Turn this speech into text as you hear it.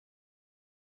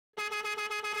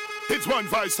It's one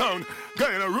voice sound,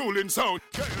 getting a ruling sound.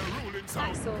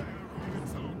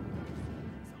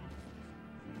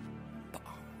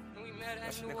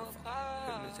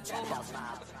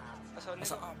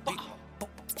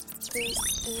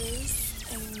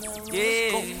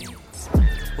 Yeah.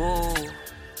 Oh.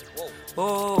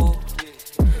 Oh.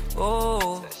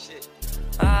 Oh.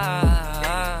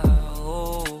 Ah.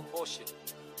 Oh.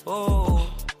 Oh.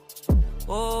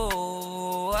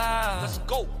 Oh. Ah. Let's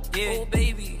go. Yeah. Oh,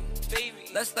 baby.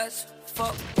 Let's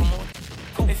fuck.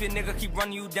 If your nigga keep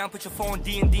running you down, put your phone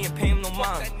D&D and pay him no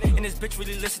mind. And this bitch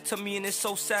really listen to me and it's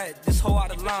so sad. This hoe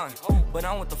out of line. But I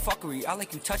don't want the fuckery. I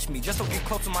like you touch me. Just don't get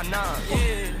close to my nine.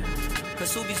 Yeah. Cause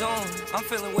Subi's on. I'm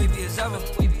feeling wavy as ever.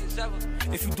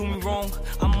 If you do me wrong,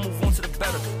 I'ma move on to the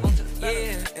better.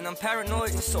 Yeah, and I'm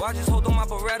paranoid, so I just hold on my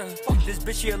Beretta. This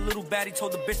bitch here a little baddie,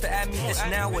 told the bitch to add me. It's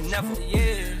now or never.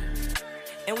 Yeah.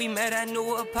 And we met at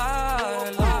New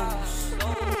Apollo's.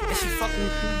 And she fucking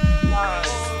with me.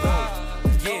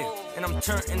 Yeah, and I'm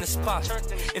turned in the spot.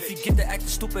 If you get to acting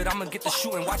stupid, I'ma get to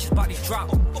shooting. Watch his body drop.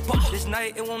 This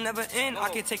night, it won't never end. I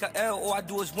can take a L, all I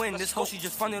do is win. This hoe, she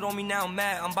just fronted on me, now I'm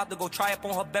mad. I'm about to go try up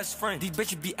on her best friend. These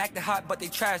bitches be acting hot, but they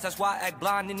trash. That's why I act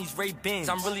blind in these Ray-Bans.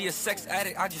 I'm really a sex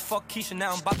addict. I just fuck Keisha,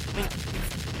 now I'm about to blink.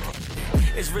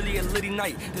 It's really a litty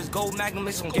night. This gold magnum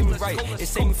is gon' get me right. It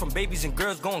saved me from babies and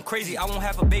girls going crazy. I won't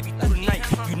have a baby through the night.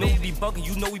 You know we be bugging,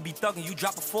 you know we be thugging. You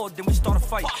drop a 4, then we start a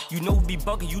fight. You know we be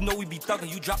bugging, you know we be thugging.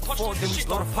 You drop a 4, then we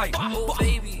start a fight. Oh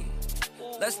baby,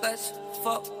 let's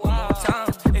fuck one more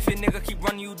time. If your nigga keep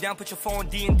running you down, put your phone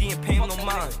D&D and pay him no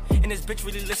mind. And this bitch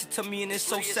really listen to me and it's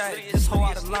so sad. This hoe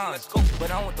out of line.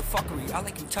 But I don't want the fuckery. I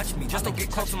like you touch me, just don't get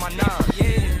close to my nine.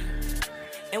 Yeah.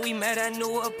 And we met at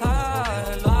New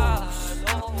Apollo's.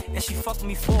 And she fucked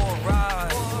me for a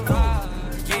ride.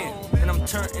 Yeah, and I'm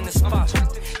turned in the spot.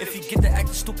 If you get to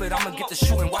acting stupid, I'ma get to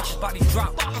shooting. Watch his body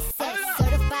drop. I said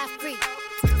certified free,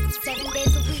 7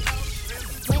 days a week.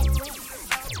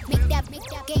 Make that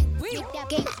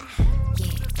game.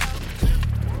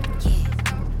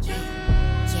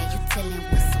 Yeah, you dealing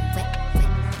with some wet.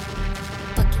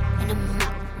 Fuck it, and I'm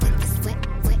out with this wet.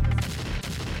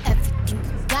 Everything you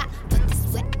got, but this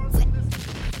wet.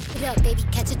 Get up, baby,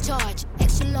 catch a charge.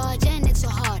 Extra large and extra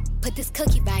hard. Put this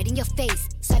cookie right in your face.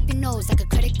 Swipe your nose like a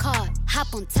credit card.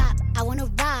 Hop on top, I wanna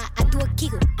ride. I do a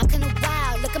giggle, I'm kinda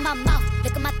wild. Look at my mouth,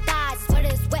 look at my thighs.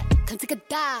 Sweater is wet, come take a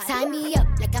dive. Tie me up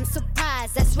like I'm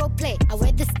surprised. That's roleplay, I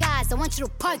wear disguise. I want you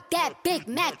to park that Big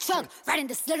Mac truck right in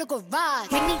this little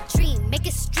garage. Make me dream, make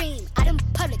it stream. Out in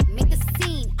public, make a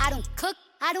scene. I don't cook,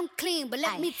 I don't clean, but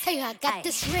let me tell you, I got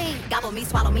this ring. Gobble me,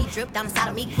 swallow me, drip down inside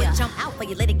of me. Quick jump out for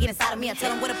you, let it get inside of me. I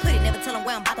tell them where to put it, never tell them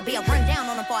where I'm about to be. I run down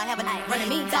on them before I have a night. Running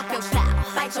me, talk your style,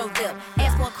 bite your lip.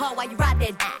 Ask for a call while you ride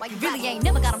that dick. Why you really ain't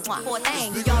never got him for a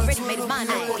thing. You already made his mind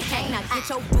up before he came. Now get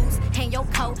your boots, hang your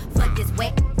coat for this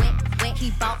wet. He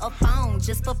bought a phone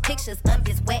just for pictures of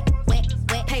this wet.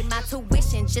 Pay my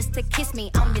tuition just to kiss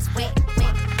me on this wet.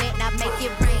 Now make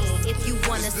it rain if you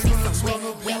wanna see some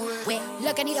wet.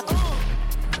 Look, I need a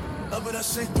But I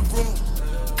shake the room.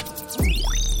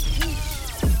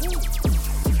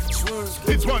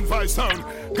 It's one voice sound,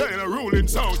 getting a ruling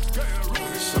sound.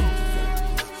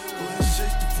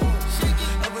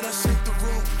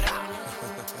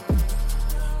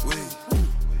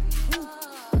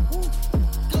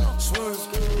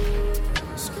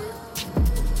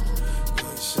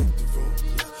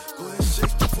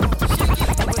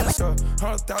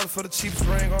 $100,000 for the cheapest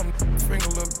ring on the finger,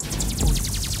 look.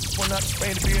 Went out to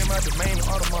Spain to be in my domain,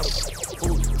 automatic.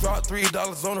 Ooh, dropped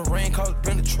 $3 on the ring, cause it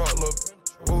been the truck, look.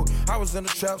 Ooh, I was in the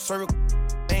trap circle,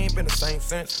 ain't been the same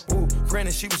since. Ooh,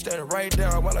 granted, she was standing right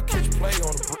there while I catch play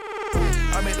on the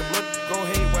Ooh, I made the blood go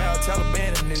haywire,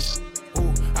 Taliban in this.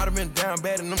 Ooh, I done been down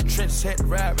bad in them trenches, had to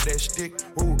ride with that stick.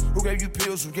 Ooh, who gave you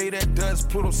pills, who gave that dust,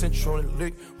 Pluto sent you on the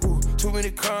lick. Ooh, too many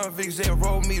convicts, they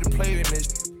enrolled me to play in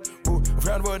this. Ooh, I'm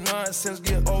proud about nonsense,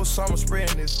 getting old summer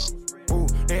spreading this. Ooh,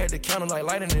 they had the counter like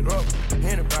lighting it up.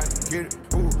 Anybody get it?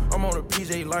 Ooh, I'm on a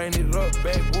PJ lighting it up.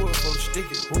 Backwood for the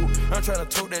sticky. Ooh, I'm trying to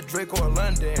tote that Draco in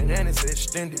London and it's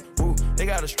extended. Ooh, they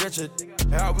got a stretcher.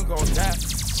 How we gon' die?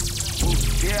 Ooh,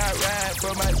 yeah, I ride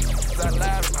for my I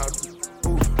lied about.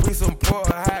 Ooh, we some poor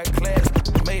high class.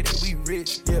 Made it, we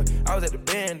rich. Yeah, I was at the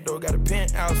band though. Got a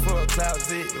penthouse for a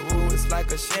closet. Ooh, it's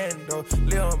like a shando.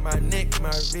 Live on my neck, my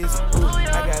wrist. Ooh,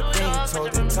 I got things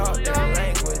told to talk their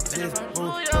languages.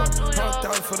 Ooh,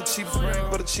 $100,000 for the cheapest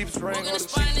ring, for the cheapest ring, for the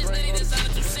cheapest ring. This out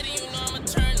of the city, you know I'm a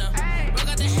turner. Broke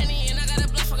out the Henny and I got a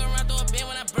blood fucking around through a bin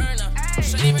when I burn her.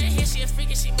 Shorty right here, she a freak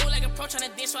and she move like a pro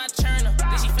tryna dance, so I churn her.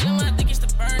 Then she feelin' when I think it's the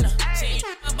burner. She ain't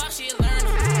my boss, she a learner.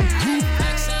 I got the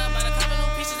flex up, by the couple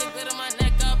new pieces that glitter my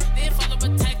neck up. Then father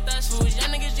protect us.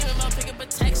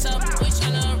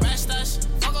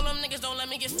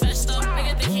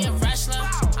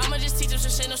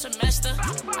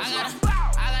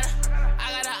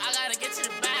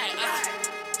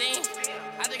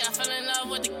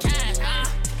 with the cash.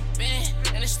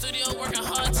 Been in the studio working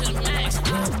hard to the max.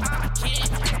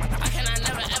 I cannot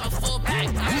never ever fall back.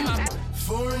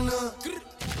 Foreigner,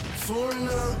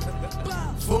 foreigner,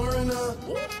 foreigner,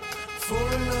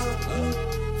 foreigner,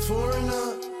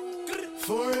 foreigner,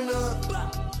 foreigner,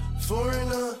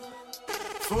 foreigner,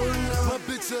 foreigner. My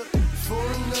bitch a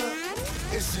foreigner,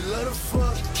 and she let her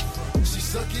fuck. She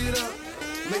suck it up,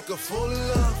 make her fall in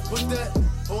love. Put that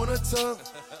on her tongue,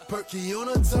 perky on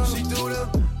her tongue. She do them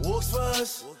walks for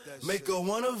us, make her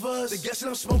one of us. The gas that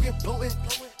I'm smoking, blowing,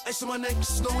 ice on my neck,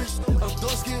 snowing. I'm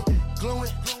dark skin,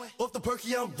 glowing. Off the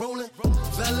perky, I'm rolling.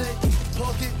 Valet,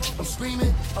 parking, I'm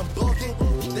screaming, I'm barking.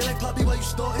 They like Poppy while you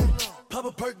starting. Pop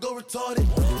a perk, go retarded.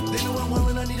 They know I'm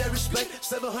wildin', I need that respect.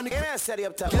 700. Yeah, set it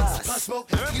up to boss. Pot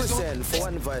smoke. Represent for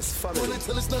one verse family.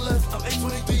 Until it's not left. I'm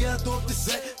 823, I throw up the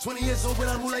set. 20 years old, but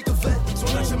I move like a vet. So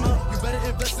watch your mouth, you better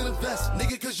invest in the best.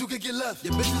 Nigga, cause you could get left.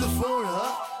 Your bitch is a foreigner,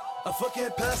 huh? I fucking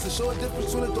pastor, show a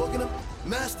difference between a dog and a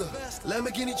master.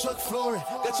 Lamborghini truck flooring,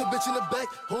 got your bitch in the back,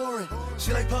 whoring.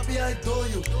 She like, Poppy, I adore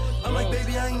you. I'm like,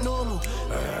 baby, I ain't normal.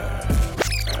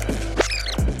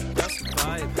 That's a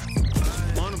vibe,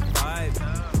 on a vibe.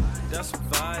 That's a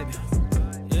vibe,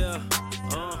 yeah.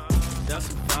 That's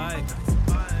a vibe.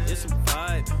 It's a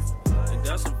vibe, and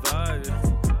that's a vibe,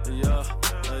 yeah.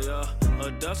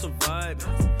 That's a vibe.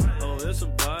 Oh, it's a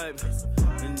vibe,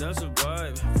 and that's a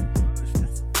vibe.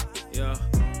 Yeah,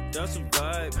 that's a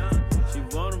vibe. She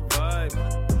want a vibe.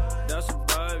 That's a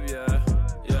vibe,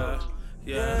 yeah.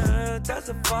 Yeah, that's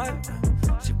a vibe.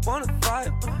 She want a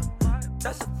vibe.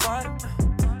 That's a vibe.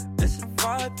 It's a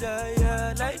vibe,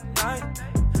 yeah. Late night.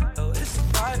 Oh, it's a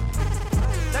vibe.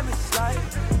 Let me slide.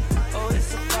 Oh,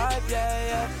 it's a vibe,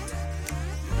 yeah.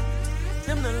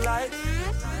 Dim the lights.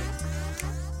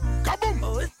 Kaboom!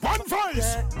 Oh, it's One voice!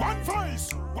 yeah. One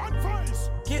voice! One voice!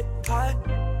 Get high.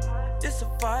 It's a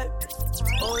vibe.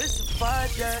 Oh, it's a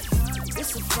vibe, yeah.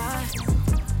 It's a vibe.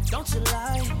 Don't you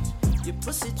lie. Your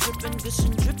pussy dripping,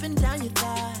 gushing, dripping down your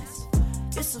thighs.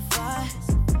 It's a vibe.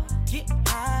 Get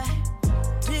high.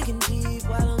 Digging deep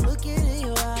while I'm looking in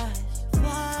your eyes.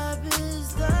 Vibe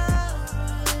is the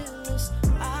realest.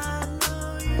 I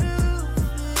know you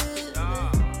feel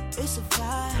it. It's a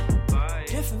vibe.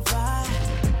 Different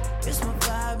vibe. It's my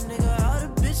vibe, nigga. All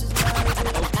the bitches like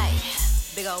it. Ay,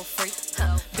 big old freak.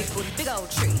 Big booty, big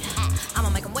old tree. I'ma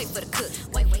make him wait for the cook.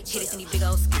 Wait, hit it in these big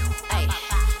old skis. Ay,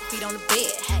 feet on the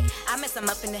bed. Hey, I mess him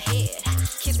up in the head.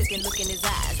 Kiss it, then look in his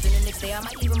eyes. Then the next day I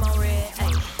might leave him on red.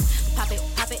 Ay, pop it,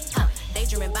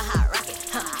 daydreaming by hot rocket.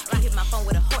 He hit my phone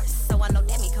with a horse, so I know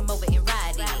that me come over and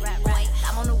ride it. Right,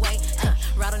 I'm on the way.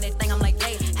 Ride on that thing, I'm like,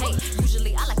 hey.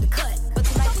 Usually I like to cut, but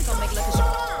tonight we gon' make love 'cause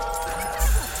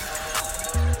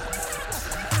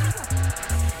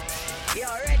you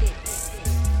already.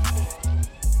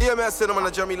 Yeah, man, I said I'm on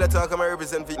a Jamie letter. I come and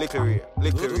represent for Little Ray.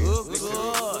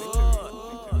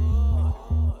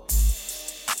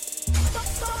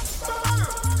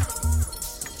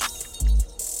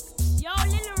 Yo,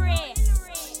 Lil Ray.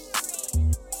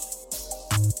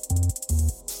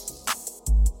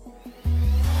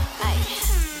 Ay,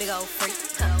 big old freak.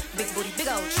 Big booty, big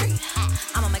old tree.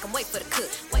 I'ma make him wait for the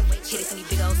cook. Wait, hit it in these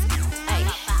big old skis. Ay,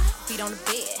 feet on the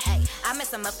bed. Hey, I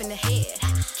mess him up in the head.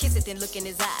 Kiss it, then look in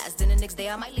his eyes. Then the next day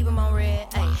I might leave him on red.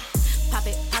 Ay, pop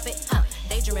it,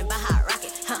 daydreaming by hot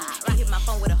rocket. He hit my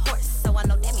phone with a horse, so I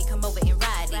know that me come over and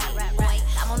ride it. Right,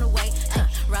 I'm on the way.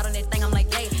 Ride on that thing, I'm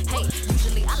like, hey.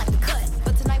 Usually I like to cut,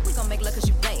 but tonight we gon' make love 'cause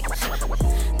you play.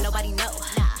 Nobody know.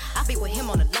 I be with him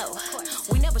on the low.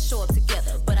 We never show up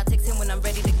together, but I text him when I'm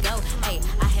ready to go. Hey,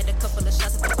 I had a couple of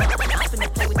shots at the bar. I'm finna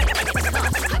play with that stuff.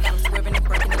 I got him swerving and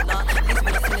breaking the law. These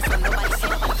men send it so nobody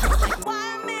saw.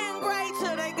 Why men great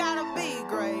till they gotta be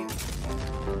great?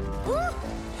 Woo.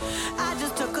 I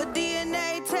just took a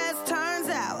DNA test, turns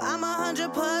out I'm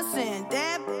 100%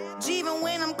 that bitch. Even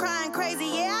when I'm crying crazy,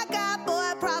 yeah, I got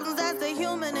boy problems, that's the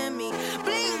human in me.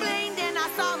 Bling bling, then I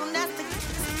saw them, that's the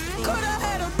coulda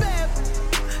had a bad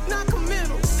not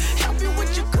committal. Help you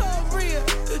with your career,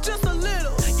 just a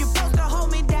little. You supposed to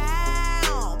hold me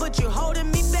down, but you holding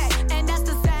me back, and that's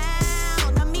the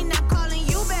sound of me not calling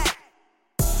you back.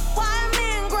 Why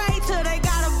men great till they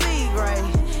gotta be great?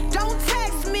 Don't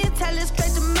text me, tell it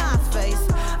straight to my face.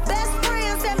 Best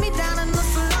friend set me down in the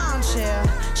salon chair.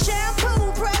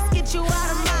 Shampoo press, get you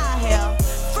out of my hair.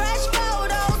 Fresh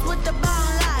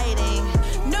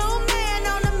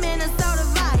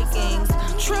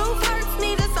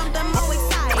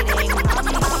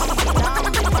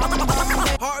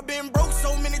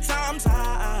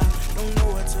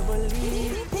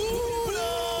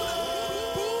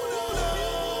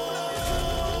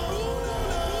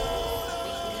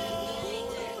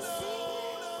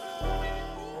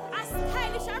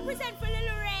represent for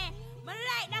Lil Ray. I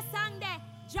like that song there.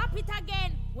 Drop it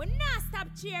again. We not stop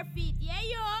cheer feet. Yeah,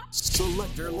 yo.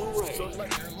 Selector Lil Ray.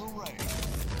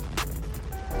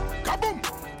 Kaboom!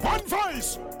 One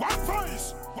voice.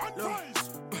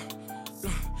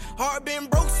 Heart been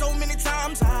broke so many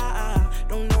times, I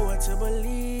don't know what to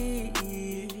believe.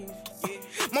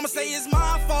 Mama say it's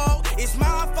my fault,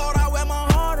 I wear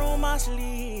my heart on my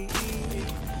sleeve.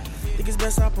 Think it's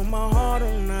best I put my heart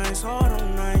on ice,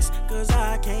 cause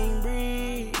I can't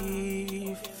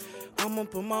breathe. I'ma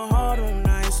put my heart on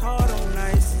ice,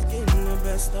 it's getting the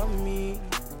best of me.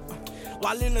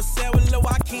 While in the cell with Lil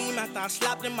Joaquin, after I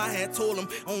slapped him, I had told him,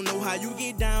 I don't know how you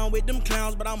get down with them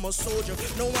clowns, but I'm a soldier.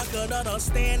 No one could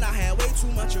understand, I had way too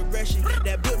much aggression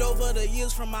that built over the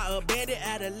years from my abandoned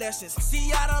adolescence.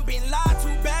 See, I done been lied to,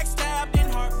 backstabbed,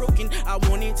 and heartbroken. I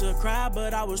wanted to cry,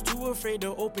 but I was too afraid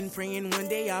to open. Praying one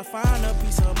day I find a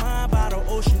peace of mind by the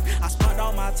ocean. I spent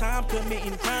all my time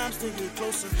committing crimes to get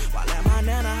closer. While at my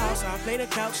nana house, I play the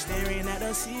couch, staring at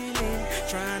the ceiling,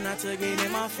 trying not to get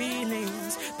in my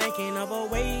feelings, thinking of a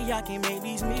way I can make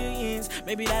these millions.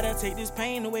 Maybe that'll take this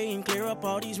pain away and clear up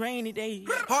all these rainy days.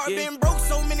 Heart been broke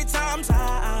so many times,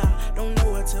 I don't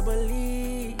know what to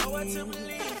believe.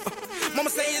 Mama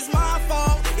say it's my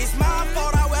fault,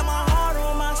 I wear my heart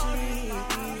on my sleeve.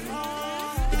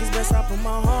 Think it's best I put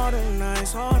my heart on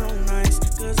ice,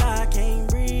 cause I can't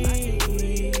breathe.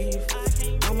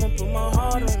 I'ma put my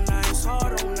heart on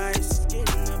ice, it's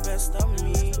getting the best of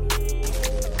me.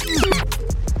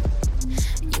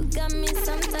 Got me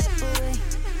some type of way.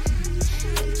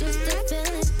 Just to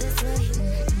feel it this way.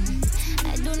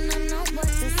 I do not know what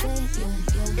to say.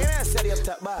 Yeah, I said you up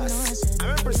top, boss. I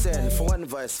represent for One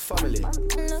Voice family.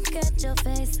 Look at your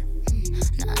face.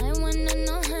 Now I wanna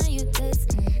know how you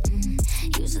taste.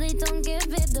 Usually don't give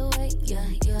it away. Yeah.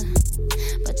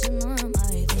 But you know I'm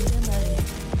already thinking about it.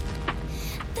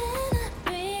 Then I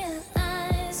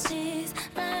realize she's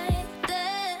right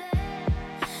there.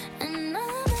 And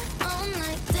I'm on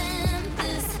like damn,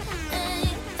 this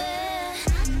ain't fair.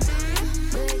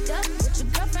 Break up with your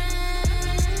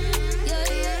girlfriend.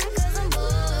 Yeah, cause I'm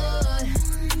bored.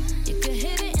 You can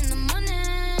hit it in the morning.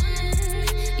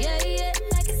 Yeah,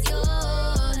 like it's yours. I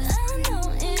know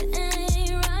it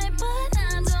ain't right, but I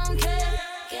don't care.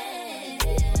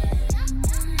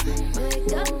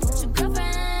 Break up with your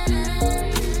girlfriend.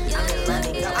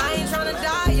 I ain't tryna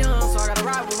die young, so I gotta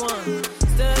ride with one.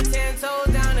 Stood 10 toes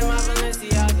down in my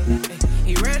Balenciaga.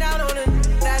 He ran out on it,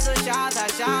 that's a shot.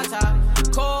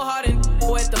 Cold hearted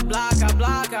with the block out. We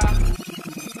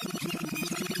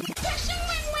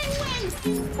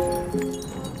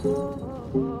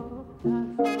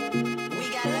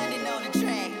got London on the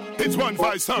track. It's One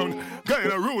Voice sound.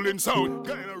 Getting a ruling sound.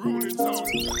 I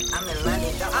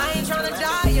ain't tryna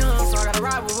die young, so I gotta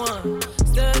ride with one.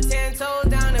 Stood 10 toes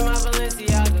down in my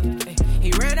Balenciaga.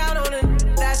 He ran out on it,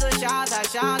 that's a shot.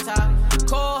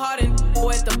 Cold hearted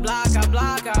with the block out.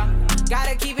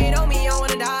 Gotta keep it on me, I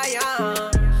wanna die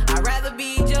young. I'd rather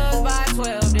be judged by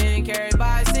 12 than carried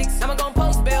by 6. I'ma gon'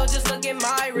 post bail, just look at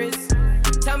my wrist.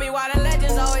 Tell me why the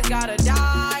legends always gotta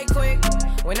die quick.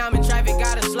 When I'm in traffic,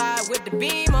 gotta slide with the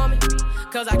beam on me.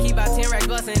 Cause I keep out 10 racks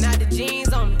bustin' out the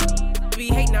jeans on me. Be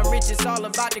hating, I'm rich, it's all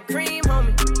about the cream,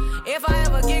 homie. If I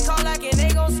ever get caught lacking, they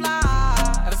gon'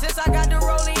 slide. Ever since I got the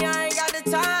rolling, I ain't got the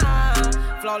time.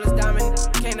 Flawless diamond,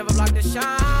 can't never block the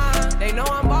shine. They know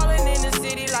I'm ballin' in the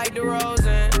city like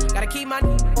DeRozan. Gotta keep my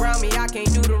around me, I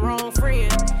can't do the wrong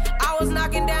friend. I was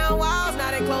knocking down walls,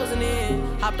 now they closing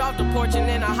in. Hopped off the porch and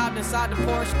then I hopped inside the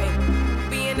Porsche. Ay.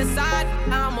 Be in the side,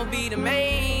 I'ma be the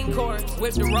main course.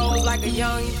 Whip the rolls like a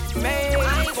young man.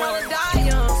 I ain't tryna die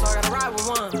young, so I gotta ride with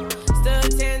one.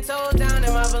 Stood 10 toes down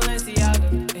in my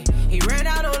Balenciaga. Ay. He ran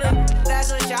out on it,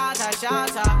 that's a shot.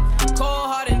 Cold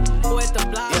hearted with the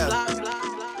blah.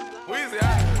 Weezy,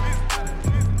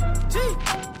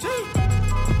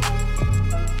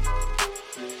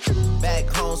 Back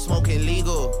home smoking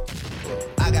legal.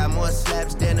 I got more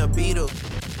slaps than a Beatle.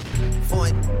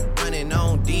 Foreign running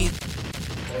on deep.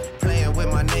 Playing with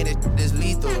my name, this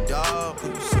lethal, dog.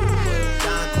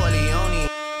 Don Corleone.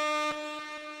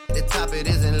 At the top, it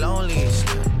isn't lonely.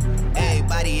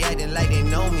 Everybody acting like they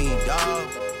know me, dog.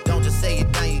 Don't just say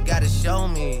it down, you gotta show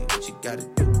me what you gotta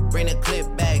do. Bring the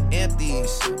clip back empty.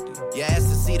 You asked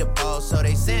to see the ball, so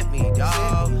they sent me,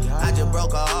 dog. I just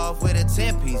broke her off with a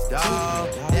 10-piece, dog.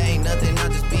 There ain't nothing,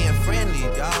 I'm just being friendly,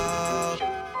 dog.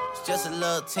 It's just a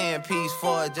little 10-piece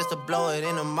for it, just to blow it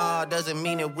in the mall. Doesn't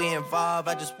mean that we involved.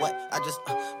 I just put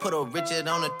a Richard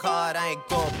on the card. I ain't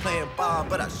going playing ball,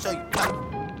 but I'll show you how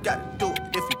you gotta do it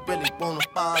if you really wanna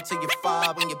fall till you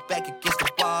fall when you're back against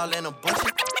the wall. And a bunch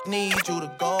of need you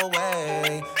to go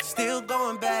away. Still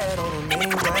going bad on a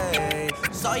mean way.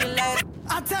 Saw you last.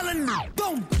 I tell her no,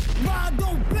 don't ride,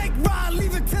 don't blink, ride,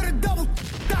 leave it to the double.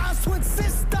 Thighs, twin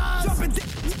sisters, drop it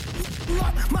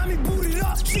up, mommy boot it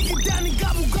up, she get down and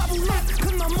gobble, gobble up,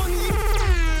 cause my money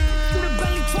to the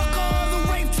belly trucker, the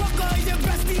rave trucker, your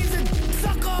besties and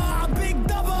sucker, big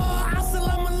double,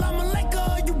 assalamu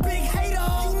alaikum, you big hater,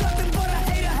 you nothing but a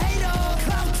hater,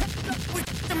 cloud check,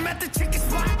 we met the chicken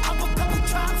spot, up a couple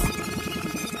chops.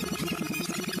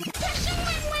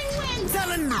 Tell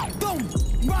her no, don't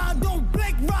ride, don't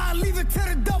blink, ride, leave it to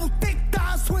the double thick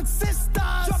thighs, twin sisters.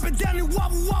 Drop it down and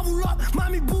wobble, wobble up.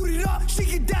 Mommy boot it up. She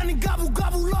get down and gobble,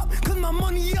 gobble up. Cause my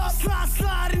money up. Slide,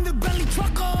 slide in the belly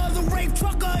trucker, the rave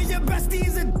trucker. Your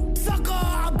bestie's a sucker,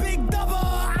 a big double.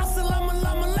 Assalamu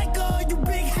alaikum, you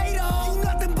big hater. You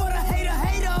nothing but a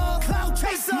hater. Cloud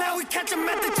chaser. Now we catch him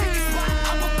at the chicken spot.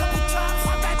 I'm a couple chops.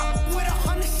 Pop that with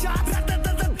 100 shots. Da, da,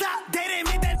 da, da, da. They didn't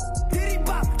make that diddy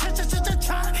bop. Cha, cha, cha, cha,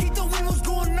 cha. He thought we was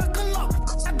going knuckle up.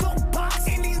 I don't box.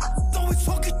 And these always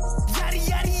talking yada,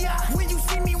 yada, yada. When you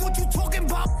see me, what you talking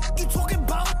about? You talking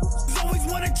about? You always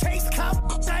wanna chase clout.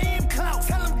 I am clout.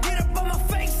 Tell him get up on my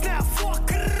face now.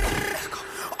 Fuck.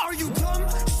 Are you dumb?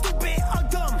 Stupid or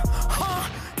dumb? Huh?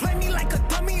 Play me like a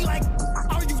dummy. Like,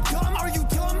 are you dumb? Are you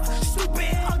dumb?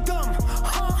 Stupid or dumb?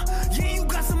 Huh? Yeah, you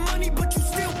got some money, but you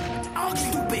still all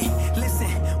stupid. Listen,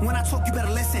 when I talk, you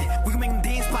better listen. We can make them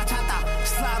dance, bachata.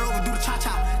 Slide over, do the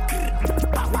cha-cha.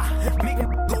 Make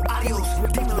them go adios.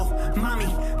 Dímelo, mami,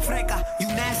 freca, you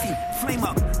nasty. Flame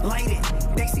up, light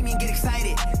it. They see me and get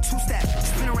excited. Two-step,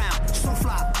 spin around, so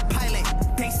fly, pilot.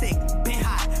 They sick, been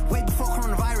hot, way before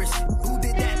coronavirus. Who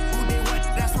did that? Who did what?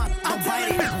 That's why I'm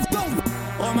biting. Boom!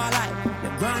 All my life,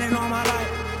 been grinding all my life.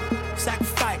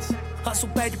 Sacrifice, hustle,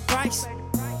 pay the price.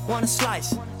 Want a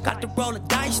slice, got to roll the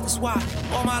dice. That's why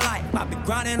all my life, I've been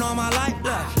grinding all my life.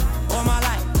 Look, all my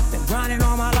life, been grinding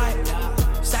all my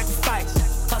life.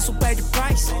 Sacrifice, hustle, pay the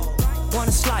price. Want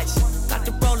a slice, got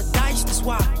to roll the dice. That's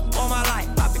why all my life,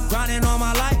 I've been grinding all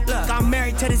my life. Look, I'm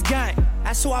married to this game.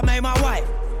 That's who I made my wife.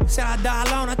 Said I die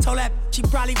alone, I told that she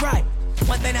probably right.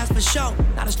 One thing that's for sure,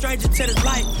 not a stranger to this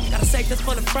life. Got a safe that's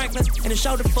full of Franklin and a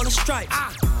shoulder full of stripes.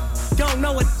 I don't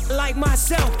know it like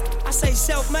myself. I say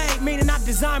self-made, meaning I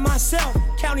design myself.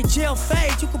 County jail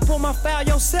fade, you can pull my file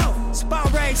yourself.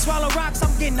 Spot raid, swallow rocks,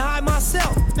 I'm getting high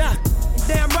myself. Nah,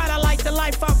 damn right I like the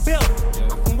life I built.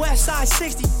 I'm from West Side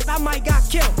 60, I might got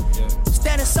killed.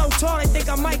 Standing so tall, they think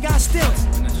I might got stills.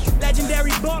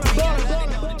 Legendary baller.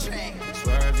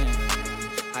 Swerving,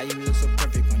 how you look so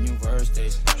perfect when you verse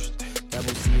this.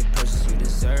 Double C it purses, you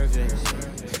deserve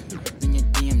it. In your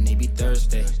DM, they be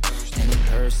thirsty. And in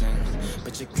person,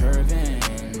 but you're curving.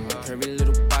 Curvy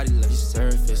little body, love your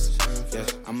surface. Yeah,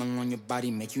 I'm along your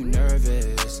body, make you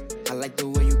nervous. I like the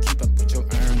way you keep up with your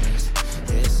earnings.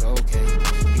 Yeah, it's okay,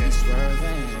 you ain't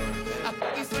swerving. I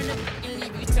put you from the and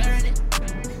leave you turning.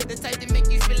 The type to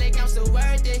make you feel like I'm so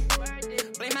worth it.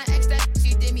 Blame my ex that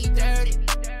she did me dirty.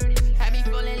 Had me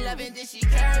fall in love and then she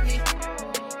curved me.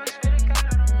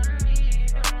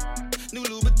 New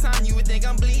Louboutin, you would think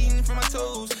I'm bleeding from my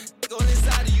toes. Go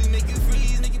inside of you, make you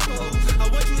freeze, make you pose. I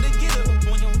want you to get up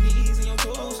on your knees and your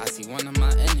toes. I see one of my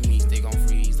enemies, they gon'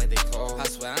 freeze like they cold. I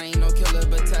swear I ain't no killer,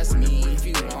 but test me if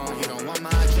you want. You don't want my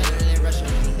adrenaline rushing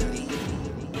me.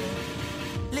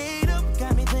 Lead up,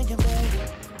 got me thinking, baby.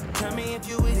 Tell me if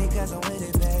you with it, cause I'm with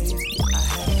it, babe. I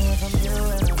haven't heard from you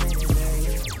and I'm in it,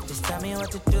 babe. Just tell me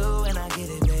what to do and I get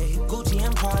it, babe. Gucci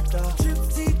and Prada. Trip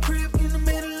to crib in the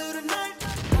middle of the night.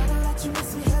 I don't let you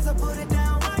miss me as I put it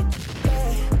down right,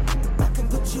 babe. I can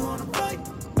put you on a flight.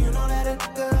 You know that a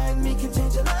nigga like me can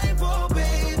change your life, oh,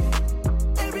 baby.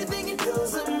 Everything you do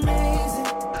is amazing.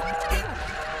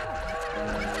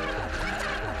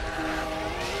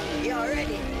 You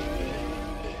already?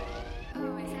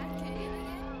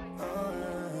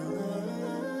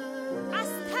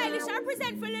 I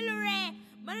represent for Lil Ray.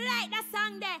 I like that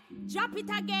song there. Drop it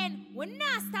again. We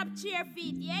not stop cheer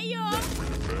feet. Yeah, yo.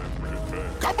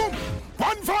 Kaboom!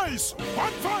 One voice!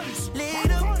 One voice!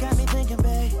 Lead up, got me thinking,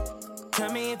 babe.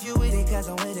 Tell me if you with it, cause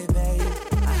I'm with it, babe.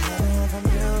 I haven't heard from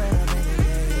you and I'm in it,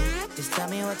 babe. Just tell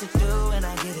me what to do and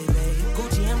I get it, babe.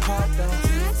 Gucci and Prada.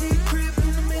 Crib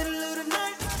in the middle of the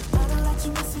night. I don't let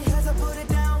you miss it as I put it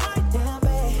down right down,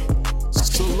 babe.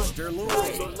 Selector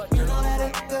Lorraine. You know that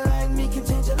a girl like me can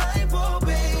change your life, oh,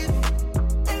 babe.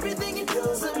 Everything you do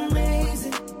is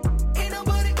amazing. Ain't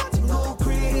nobody got you go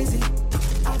crazy.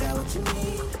 I got what you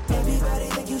need. Everybody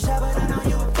think you shy, but I know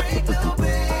you a freak, little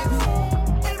baby.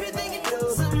 Everything you do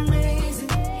is amazing.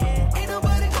 Ain't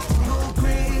nobody got you go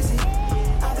crazy.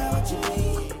 I got what you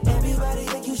need.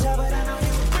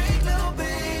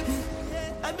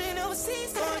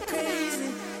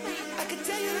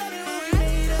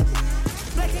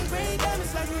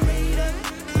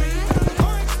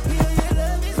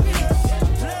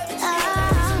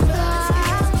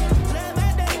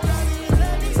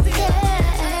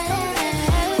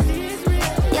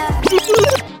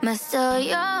 I'm still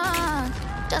young,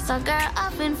 just a girl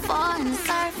I've been falling.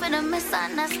 Sorry for the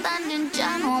misunderstanding,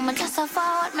 John. Woman, just a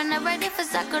forward, man, I'm ready for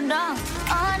second down.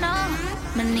 Oh no,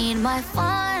 I need my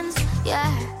funds,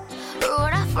 yeah.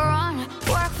 Road off run,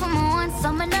 work for my one,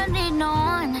 so I don't need no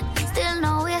one. Still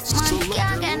no waste, man,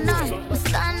 can't get none. We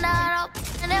stand up,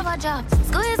 I never drop.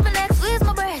 Squeeze my neck, squeeze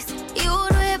my breast. You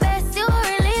do your best, you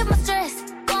relieve my stress.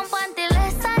 Come on till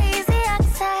it's so easy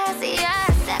access, yeah.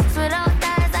 Sex without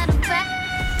ties at the back.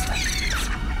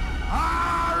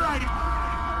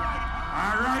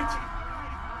 Alright.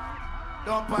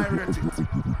 Don't pirate it.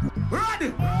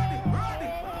 Ready.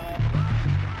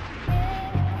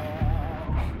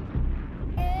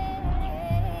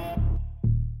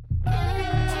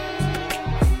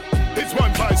 It's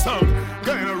 1-5 sound,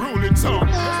 getting a ruling sound.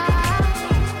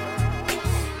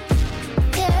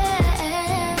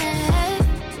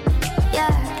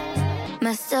 Yeah,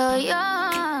 I'm still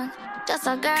young, just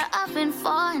a girl I've been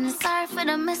falling. Sorry for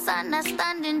the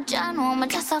misunderstanding, John. Woman,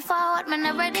 just a forward, man,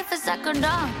 I'm ready for second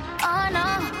down. Oh no,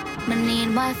 I need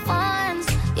my funds,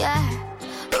 yeah.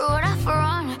 Road off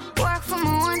run, work for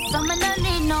my one, so I don't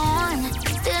need no one.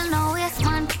 Still no waste,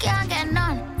 man, can't get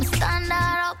none. I stand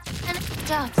up and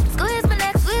drop. Squeeze my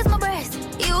neck, squeeze my breast.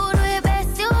 You do your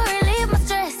best, you relieve my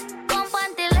stress. Come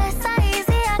on till it's so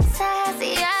easy access,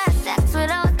 yeah. Sex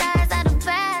without ties are the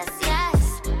best,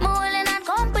 yes. Moving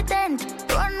incompetent,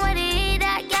 run with the heat,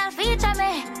 that girl feature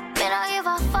me. Me don't give a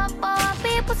fuck about what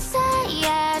people say,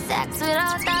 yeah. Sex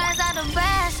without ties are the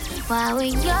best. While we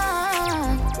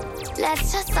young,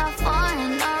 let's just have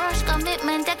fun. No rush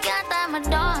commitment, you can't tie me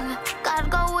down. Gotta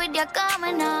go with your come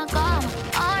and not come.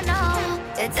 Oh no,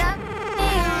 it's up.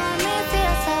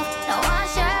 No one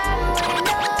share with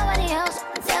nobody else.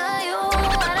 I tell you,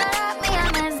 I don't have me a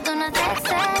mess. Do not text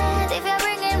it if you're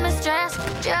bringing me stress.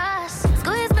 Just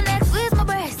squeeze my neck, squeeze my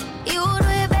breast. You do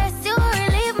your best, you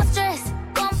relieve my stress.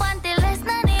 Come on till it's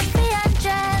not need for your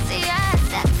dress. Yeah,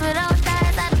 sex without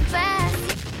ties are the best.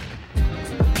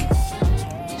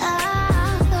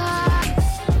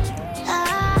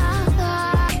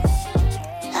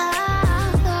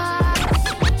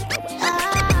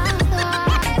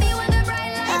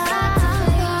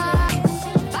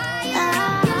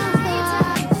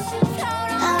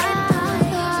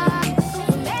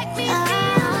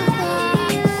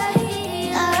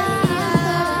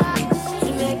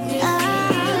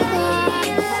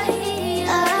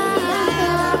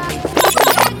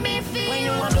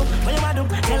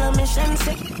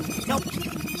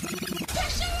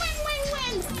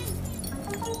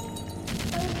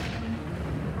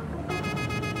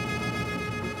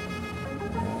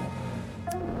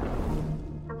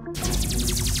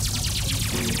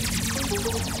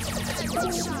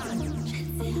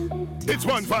 It's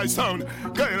 1-5 sound,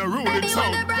 getting a ruling Baby,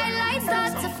 sound. when the bright lights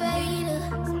start to fade,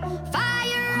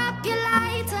 fire up your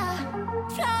lighter,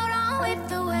 float on with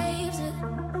the waves.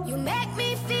 You make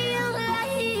me feel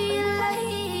like,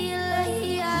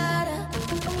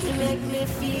 you make me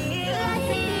feel like,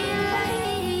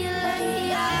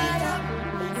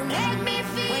 you make me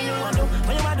feel.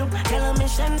 When you want to, tell a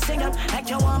mission, sing up. Like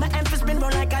you want my emphasis, spin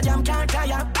round like a jam, can't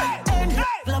tire. And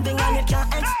loving on it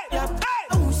can't expire.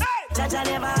 Jaja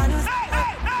never hands.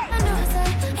 I know,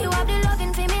 say, you have the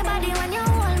loving for me body when you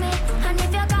hold me. And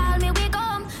if you call me, we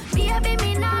come. Baby,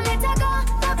 me now let her go.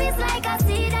 Love is like a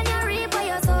seed and you reap what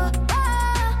you sow.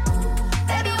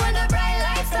 Baby, when the bright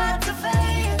lights start to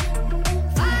fade,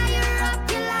 fire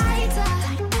up your lighter,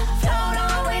 float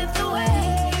on with the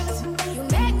waves. You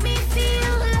make me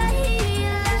feel like,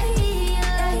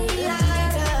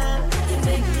 you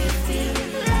make me feel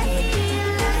like.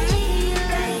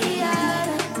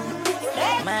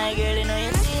 My girl, you know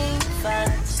you think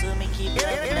fast, so me keep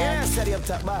loving Yeah, steady up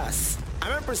top boss. I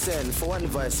represent for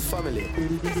 1-5 family.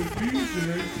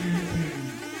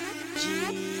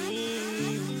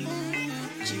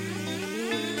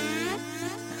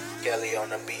 Kelly on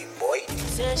the beat, boy.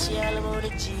 Say she all about the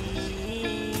G.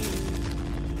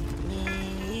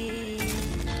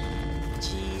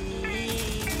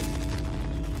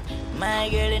 My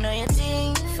girl, you know you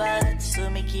think fast, so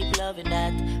me keep loving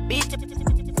that. Beat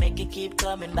it, make it keep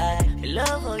coming back. I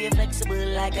love how you're flexible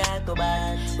like a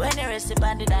acrobat. When you rest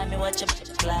upon the dime, me watch your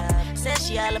clap. Say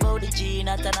she all about the G,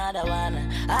 not another one.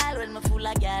 All when me fool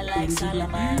a girl like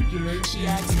Solomon. She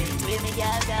asks me, where me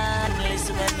girl gone?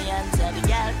 Listen when me answer the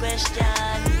girl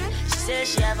question. She says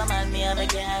she have a man, me have a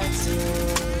girl too.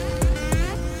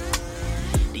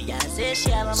 The girl says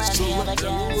she have a man, me have a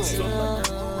girl too.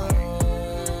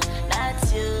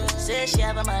 That's you. Say she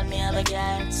have a man, me have a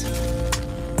girl too.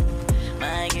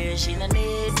 My girl, she don't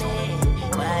need me.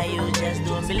 Why you just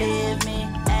don't believe me?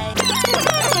 Hey.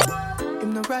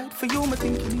 Him wanna ride for you, me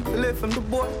think you need to live from the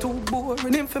boy too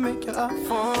boring. Him for make you have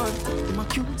fun. My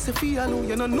cute say feel alone,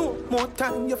 you don't know more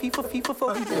time. You FIFA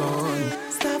fun.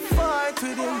 Stop fight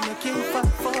with him, make him fight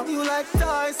for you like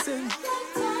Tyson.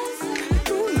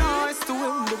 Too nice to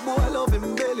him, the boy love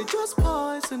him belly, just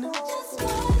poison it.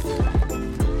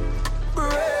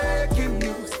 Breaking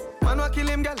news, man wa kill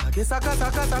him, girl, I guess saka.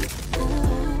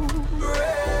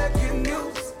 Breaking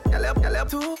news, girl up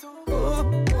too.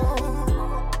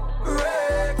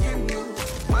 Breaking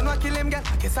news, man wa kill him, girl,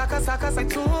 I guess saka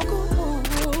too.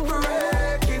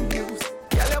 Breaking news,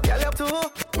 girl up too.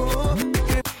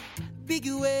 Big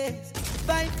ways,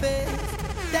 5 face,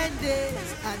 10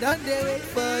 days. I don't dare wait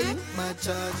for you, my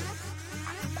charge.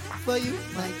 For you,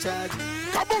 my charge.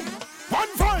 Kaboom!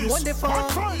 One voice! One day for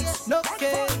no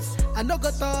case. I no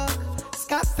go talk.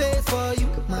 Scarface for you,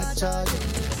 my charge.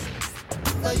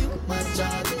 For you, my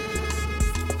charge.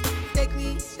 Take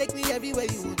me everywhere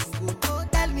you want to go. Oh,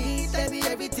 tell me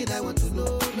everything I want to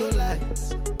know. No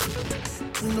lies.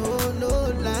 No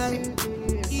lie.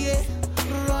 Yeah.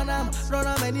 Run am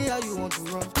anyhow you want to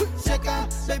run. Check out,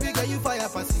 baby girl, you fire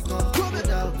passing gun. No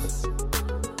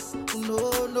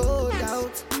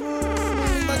doubt.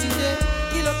 But you say,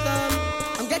 kilo come,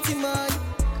 I'm getting money,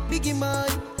 biggie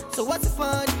money. So what's the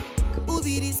fun? Who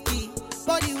be risky?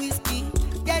 Body whiskey,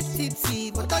 get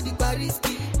tipsy, but all the bar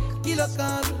risky. Kilo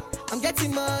come, I'm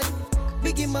getting money,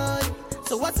 biggie money.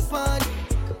 So what's the fun?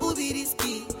 Who be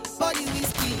risky? Body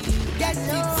whiskey, get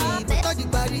tipsy, but all the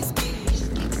bar risky.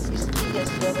 Yes,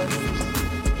 never risky.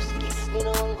 Me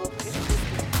no want go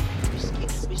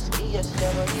risky. Yes,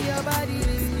 never risky. Your body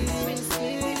risky.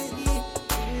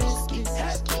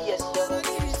 Yes, never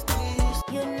risky.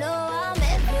 You know I'm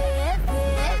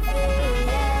every,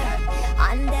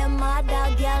 yeah. And them other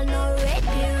girl no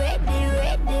ready,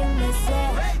 me say.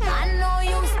 I know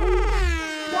you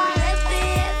heavy,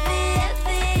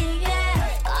 yeah.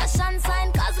 Caution sign,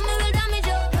 cause me will damage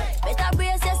you. Better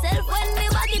brace yourself when me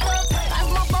body go. Cause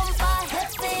my bumper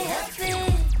heavy.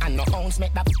 And no ounce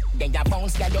make that, then ya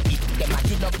bounce, ya you eat, them a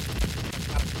kill up.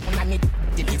 And it,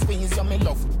 till it squeeze you me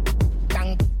love.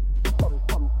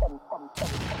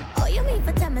 Oh, you mean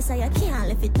for tell me so you can't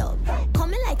lift it up.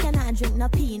 Coming like you not drink no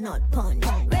peanut punch.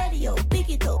 Radio, pick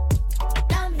it up.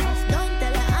 Damn it, don't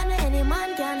tell her and any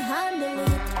man can handle it.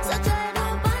 So try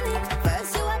don't panic.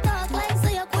 First you a talk like so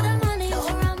you coulda manage.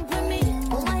 Don't ramp with me.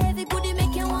 Oh my heavy booty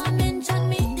make you want mention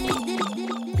me.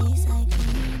 Peace like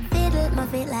fiddle my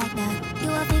feet like that. You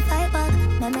have to fight back.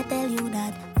 Let me tell you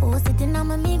that. Oh, sitting on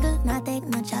my mingle, not take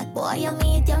no chat. Boy, you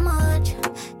meet your much.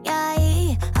 Yeah,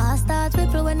 I start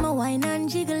ripple when my wine and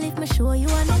jiggle. If me show you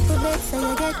a knuckle bed, so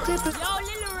you get crippled. Yo,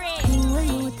 Lil Ray. Thing will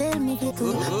you tell me get to.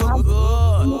 You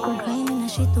can climb in a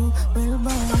shit too. Well,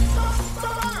 boy.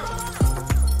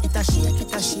 It a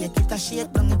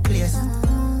shake down the place.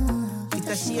 It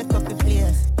a shake up the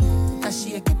place.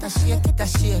 It a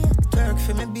shake. Work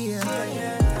for me beer.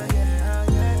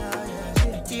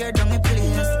 Tear down the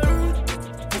place.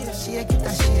 It a shake.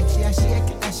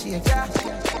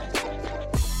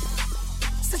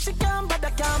 So she can't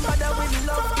bother with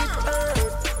love, it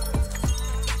hurt.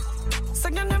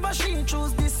 Second never she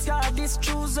choose this guy, this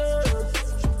chooser.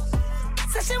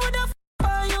 Say she would have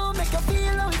for you, make her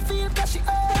feel how it feel, cause she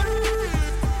hurt.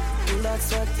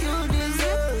 That's what you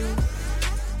deserve,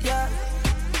 yeah.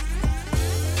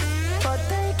 But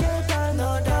take your time,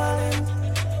 no darling.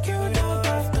 You don't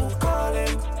have to call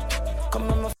him.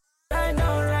 Come on, my right now,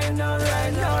 in our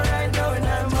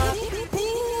mind.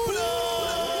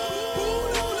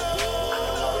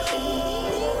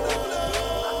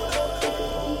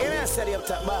 Steady up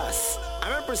top boss. I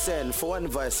represent for One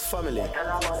Voice family.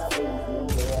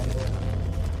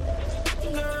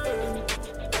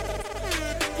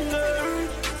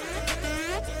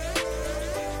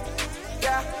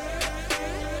 Yeah.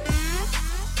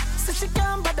 So she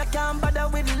can't bother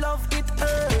with love, it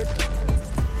hurt.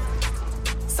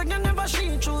 Second never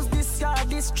she choose this guy,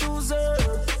 this chooser.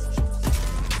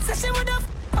 Say she would have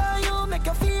for you, make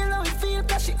her feel how it feel,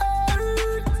 cause she hurt.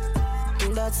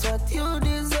 That's what you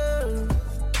deserve,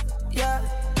 yeah.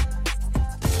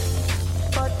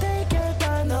 But take your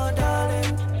time, no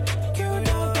darling. You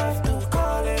don't have to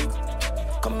call him.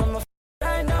 Come on, my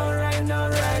right now, in our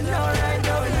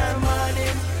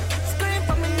morning. Scream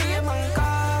for me name and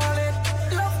call it.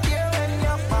 Love you when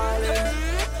you're falling.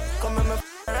 Come on, my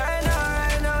right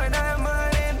now, in our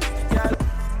morning. Yeah.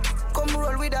 Come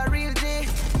roll with a real G.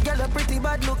 Girl, a pretty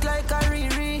bad look like a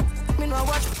Riri. Me no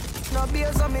watch. No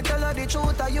beer, so me tell her the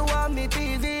truth, or you want me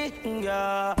TV.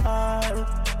 Yeah,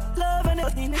 love and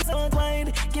everything is so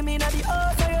wine. Give me not the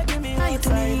offer, you give me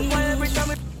outside. Why every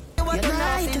time you want to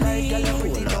nasty like girl, you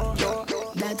pretty low.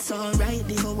 That's alright,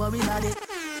 this worry about it.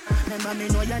 Remember me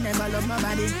know you never love my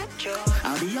body.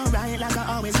 I'll be alright like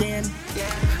I always been.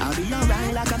 I'll be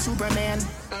alright like I'm Superman.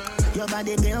 Your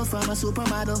body built from a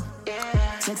supermodel.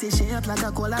 Sexy shape like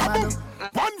a cola bottle.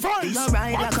 Be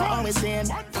alright like I always been.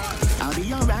 I'll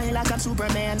be alright like I'm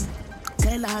Superman.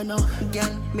 Tell her no.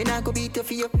 Girl, me not go beat you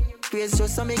for your praise.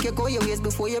 Just to make you go your ways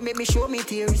before you make me show me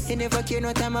tears. You never care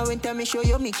no time I went and me show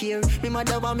you me care. Me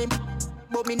mother want me,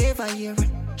 but me never hear.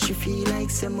 She feel like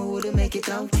someone wouldn't make it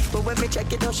out. But when me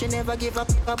check it out, she never give up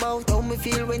about how me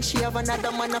feel when she have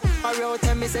another man up her out.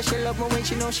 And me say she love me when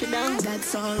she know she down.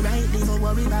 That's alright, don't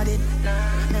worry about it.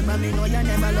 Remember me know you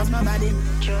never love my body.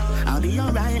 I'll be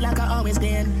alright like I always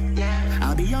been.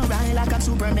 I'll be alright like I'm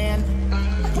Superman.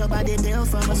 Your body built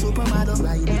from a supermodel.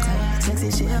 Ride it out.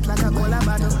 Sexy shape like a cola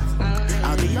bottle.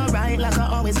 I'll be alright like I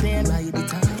always been. Ride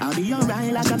it out. I'll be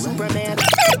alright like I'm Superman.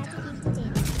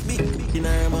 In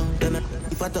her mouth, then I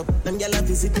fat up. Them gyal a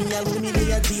visit me, I with me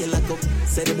they a deal lock up.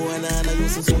 Say the boy nah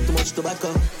use to smoke too much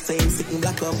tobacco. Say him sick and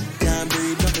black up, can't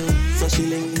breathe nothing. So she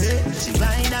link me. She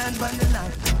ride and bundle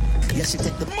up. Yeah, she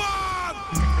take the mom.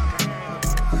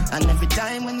 And every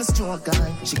time when the stroke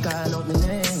on, she call out my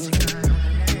name.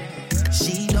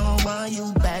 She don't want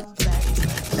you back.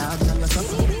 Dog, tell me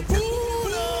something.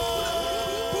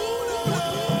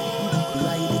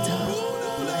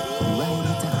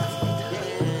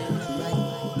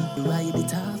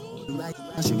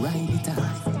 She ride it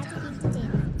off.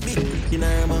 In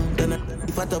her mouth, then I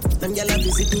fat up. Them gyal a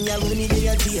visit me, I with me they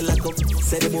a deal lock up.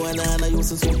 Say the boy nah use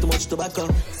to smoke too much tobacco.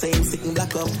 Say him sick and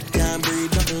black up, can't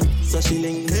breathe nothing. So she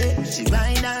link me. She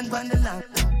ride and bundle up.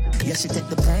 Yeah, she take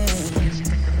the pain.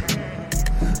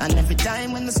 And every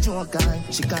time when the stroke on,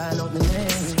 she call out my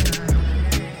name.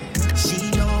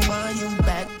 She don't want you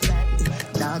back.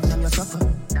 Dog, now you suffer.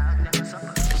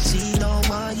 She don't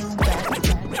want you back.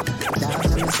 Dog,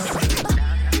 now you suffer.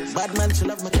 Bad man, she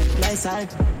love my nice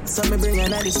heart. So me bring her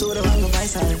to the store, I'm gonna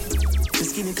vice her. She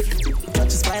skinny, touch a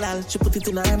spinal. She put it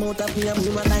in her mouth, up me, I'm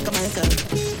human like a Michael.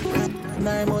 In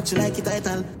her mouth, she like it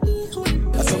title.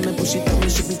 I saw me push it down,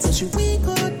 she beat so she weak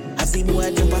out. I see the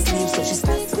white jump asleep, so she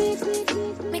starts.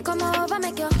 Me come over,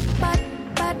 make your bad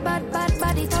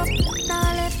body top.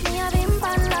 Now left me a bimp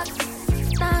and lock.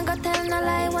 Now go tell no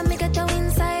lie when me get you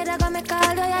inside. I go make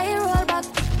all the eye roll back.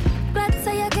 Glad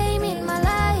say you came in my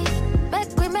life.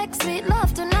 Make sweet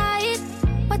love tonight.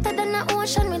 Wetter than the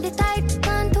ocean with the tide.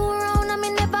 Can't turn round and me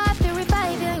never have to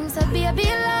revive you. Him said, baby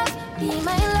love, be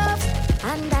my love.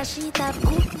 And that sheet have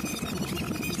good.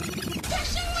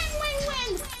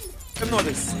 I know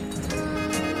this.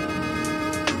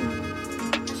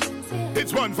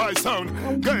 It's 1-5 sound.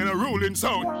 Kind of ruling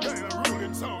sound. Oh,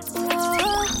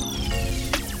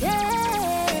 yeah.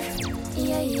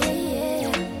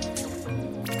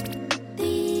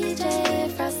 DJ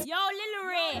Frost. Yo, Lil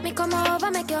Ray. Me come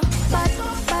over, make your bad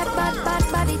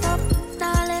body top.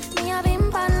 Now left me a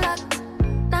bimp and lock.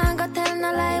 Now go tell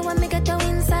no lie when me get you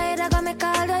inside. I go make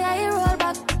all the eye roll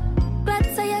back. Glad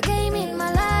say you came in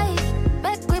my life.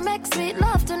 Bet we make sweet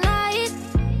love tonight.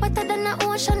 Wetter than the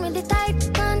ocean with the tide.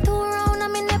 Can't turn round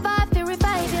and me never have to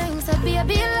revive you. Him said,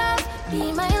 baby love,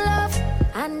 be my love.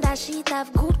 And that sheet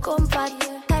have good comfort.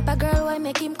 Type of girl why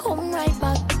make him come right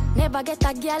back. Never get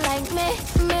a girl like me.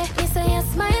 Me say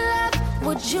yes, my love.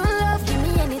 Would you love? Give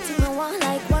me anything you want,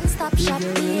 like one-stop shop.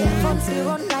 Yeah, once we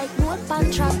run like boat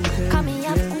pan trap. Come me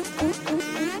up, good.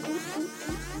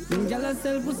 Girl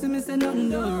herself pussy, me say nothing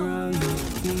done wrong.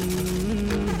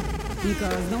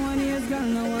 Because no one is girl,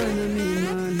 no one to me,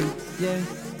 man. Yeah.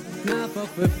 Nah fuck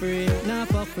for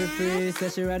free. Say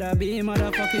she rather be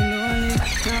motherfucking lonely.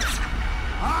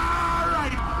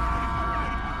 Alright.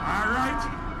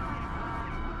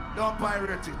 Don't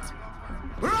pirate it.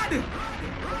 Ready?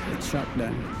 Let's shut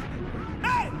down.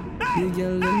 The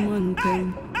girl them one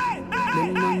thing,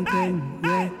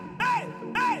 yeah.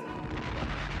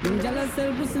 Them girl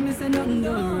herself pussy, me say nothing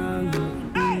done wrong.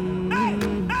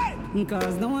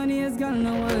 Cause no one is girl,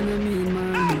 no one to me,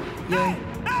 man. Yeah.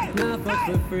 Nah fuck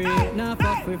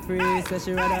for free. Say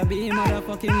she rather be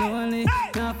motherfucking lonely.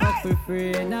 Nah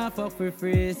fuck for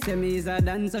free. Say me is a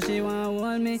dancer, she want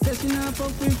hold me. Say she nah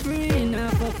fuck for free.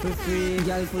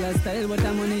 Girl full of style, but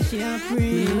her money she ain't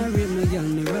free. Me nah rape no girl,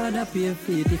 me rather pay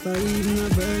feet. If I even a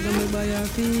burger, me buy her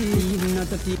feet. Even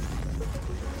not a tea.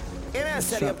 In a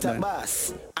city up top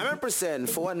boss, I represent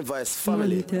for One Voice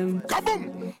family.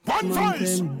 Kaboom! One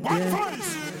voice.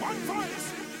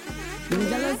 Them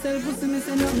gyal herself pussy, me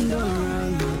say nothing done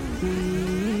wrong.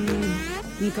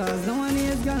 Cause no one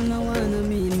is girl, no one to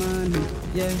me, man.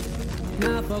 Yeah.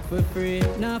 Nah fuck for free,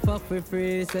 nah fuck for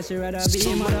free. Say she rather be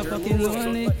motherfucking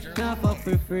lonely. Nah fuck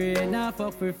for free, nah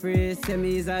fuck for free. Say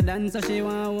me is a dancer, she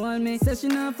want hold me. Say she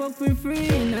nah fuck for free,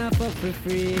 nah fuck for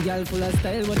free. Girl full of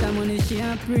style, but her money she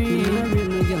a free. Me no real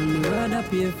no girl, me rather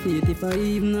pay feet. If I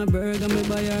even a burger, me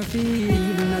buy her feet.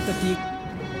 Even at a peak,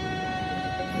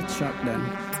 the trap done.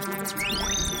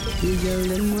 The girl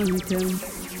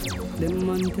them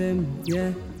want them,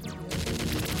 yeah.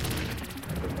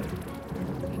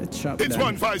 It's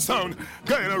 1-5 sound,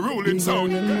 kind of ruling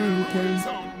sound. Them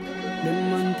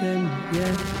want them,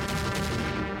 yeah.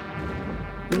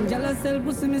 Jala sell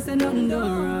pussy, me say nothing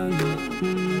done wrong.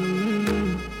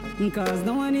 Cause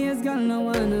no one is girl, no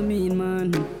one a mean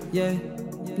man, yeah.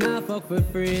 Nah fuck for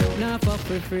free, nah fuck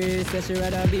for free. Say she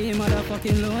rather be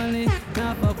motherfucking lonely.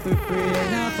 Nah fuck for free,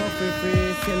 nah fuck for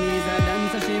free. Say me is a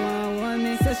dancer, she want hold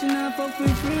me. Say she nah fuck for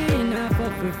free, nah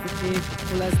fuck for free.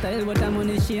 Full of style, but her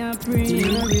money she a free. Me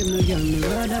no real no girl, me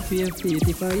rather pay feet.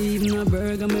 If I even a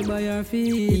burger, me buy her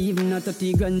feet. Even a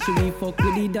 30 grand, she be fuck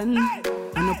with it done.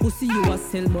 And a pussy you a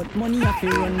sell, but money a fi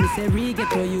run. Me say re get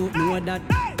to you, know that.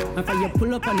 And for you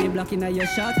pull up on the block in a your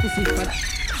short pussy fat.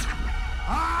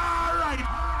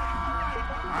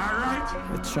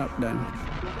 The trap done.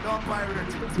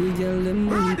 The girl them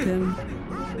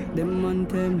want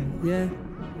them, yeah.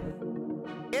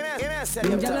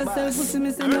 Them girl sell pussy,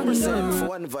 me say nothing done. For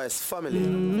One Voice family.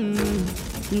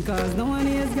 Cause no one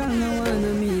is girl, no one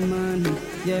a mean man,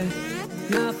 yeah.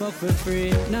 Nah fuck for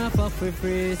free, nah fuck for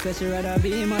free. Say she rather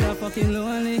be motherfucking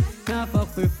lonely. Nah fuck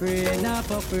for free, nah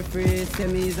fuck for free. Say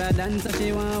me is a dancer,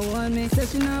 she want hold me. Say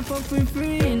she nah fuck for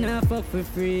free, nah fuck for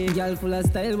free. Girl full of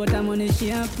style, but her money she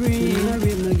a free. Me no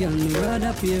real no girl, me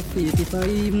rather pay feet. If I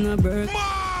even a bird,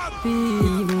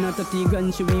 even a 30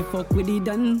 grand, she be fuck with it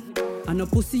done. And a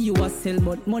pussy you a sell,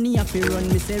 but money a fi run.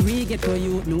 Me say re get to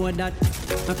you, know that.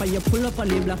 And for you pull up on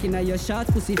the block in a your short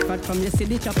pussy fat. From you see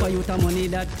the chopper, you ta money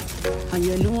that. And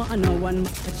you know I know one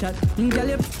chat. Girl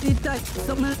you pretty tight,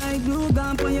 something like glue.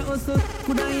 Gone for your hustle,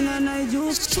 coulda in a night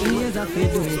juice. Here's a fi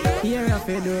do, here a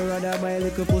fi do. Rather buy a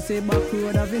little pussy back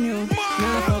road avenue.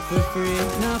 Nah fuck for free,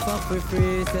 nah fuck for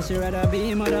free. Say she rather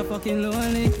be motherfucking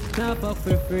lonely. Nah fuck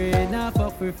for free, nah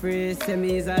fuck for free. Say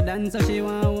me is a dancer, she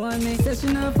want hold me. Say she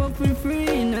nah fuck for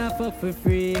free, nah fuck for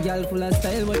free. Girl full of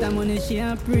style, but her money she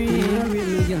a free. Me no real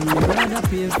no girl, me rather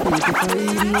pay feet. If I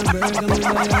even a burger, me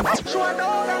buy her. She want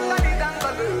all them money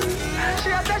dangle. She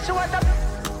a say she want the.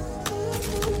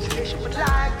 She say she would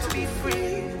like to be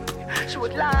free. She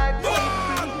would like to be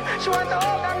free. She want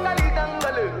all them money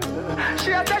dangle.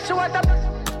 She a say she want the.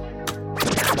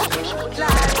 She would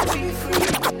like to be free.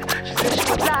 She say she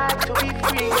would like to be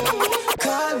free.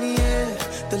 Call me, yeah,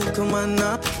 the little man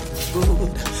up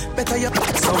good. Better you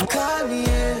some call me,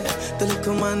 yeah, the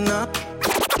little man up.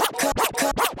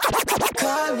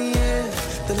 Call me, yeah,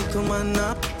 the little man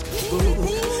up good.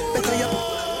 Better you.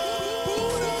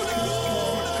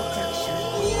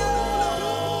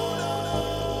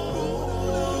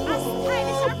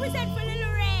 Represent for Lil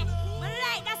Ray. I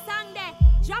like that song there.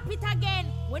 Drop it again.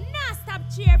 We not stop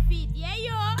cheer feet. Yeah,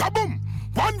 yo. Kaboom!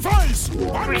 One voice!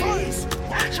 One voice!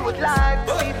 She would like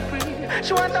to be free.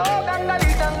 She want the whole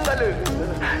gangali gangalu.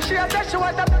 She a say she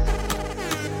want the.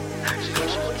 She say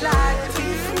she would like to be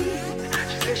free.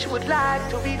 She say she would like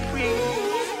to be free.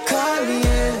 Call me,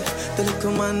 yeah, the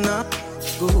little man up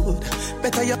good.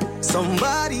 Better you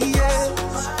somebody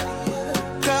else.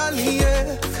 Call me,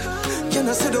 yeah. You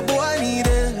know, say the boy need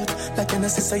it. Like an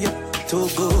sister, you too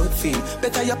good feel.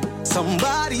 Better you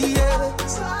somebody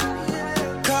else.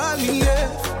 Call me, yeah.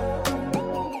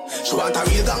 She want a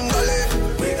real gangali.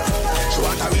 She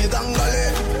want a real gangali.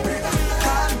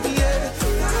 Call me, yeah.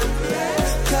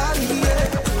 Call me, yeah.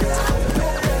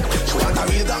 She want a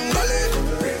real gangali.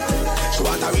 She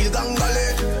want a real gangali.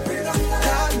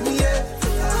 Call me, yeah.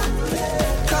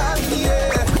 Call me,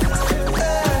 yeah.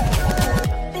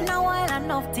 Been a while,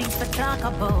 enough things to talk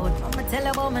about. I'ma tell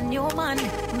you about my new man.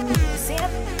 See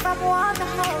it from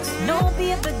Waterhouse. No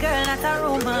baby girl, not a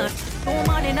rumor.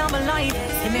 Woman in my life,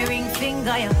 see me ring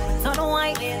finger, yeah. Don't know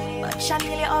why, but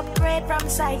Chanel upgrade from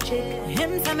side chick.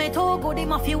 Him tell me too good,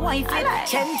 him off your wife.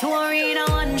 Chen to arena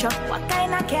one truck. What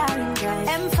kind of car you drive?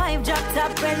 M5 drop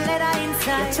top, red leather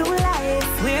inside. Two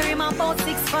lights, wear him about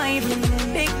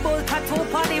 6'5". Big bull tattoo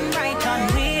on him right on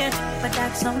weight. But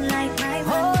that's some like my man.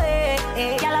 Oh,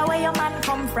 hey. Yalla, where your man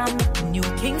come from? New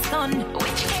Kingston.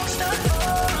 Which Kingston?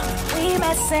 We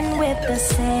messing with the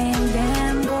same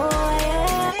damn boy.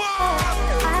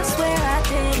 I swear I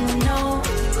didn't know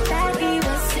that he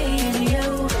was seeing you.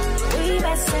 We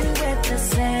messing with the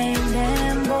same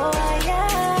damn boy,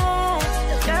 yeah.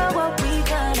 Girl, what we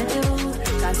gonna do?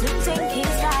 Cause you think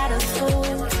he's out of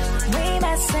school. We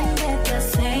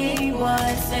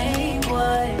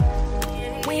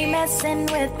messing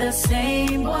with the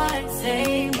same one,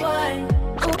 same one.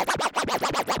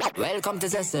 Welcome to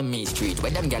Sesame Street,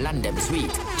 where them gal and them sweet.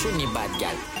 Trinidad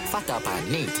gal, fat up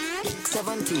and neat.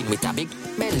 17 with a big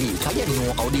belly, cause you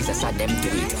know how these are them do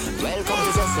it. Welcome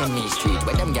to Sesame Street,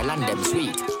 where them gal and them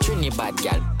sweet. Trinidad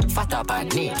gal, fat up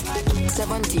and neat.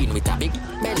 17 with a big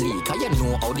belly, cause you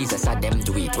know how these are them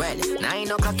do it. Well,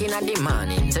 9 o'clock in the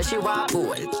morning, say she wa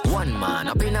pool. One man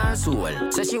up in her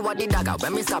soul. Say she wa the dagger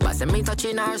when me stab her, say me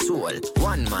touching her soul.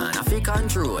 One man a fi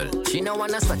control. She no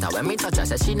wanna sweater when me touch her,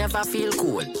 say she never feel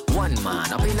cool. One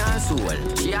man up in her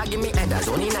soul. She a give me headers,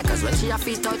 only neckers when she a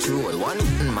fi touch roll. One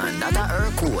man that a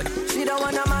her code. She don't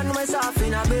want a man we soft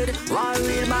in a bed. One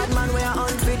real bad man we a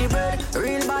hunt for the bread.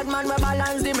 Real bad man we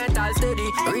balance the metal steady.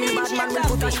 Real bad man we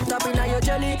put a shit up in a your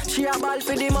jelly. She a ball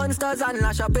for the monsters and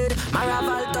lash up it.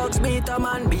 Maraval thugs beat a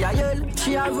man be a yell.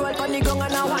 She a roll pon the gong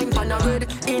and a wine pon a red.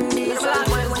 In this life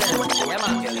yeah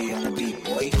man, girlie on the beat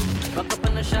boy. Rock up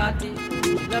on the shawty.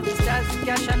 Love the stars,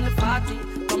 cash and the party.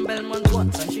 From Belmont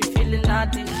once and she feeling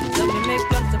naughty. So we make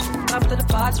plans to after the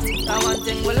party. And one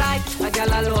thing we like, a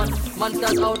girl alone.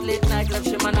 Monsters out late night, left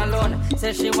she man alone.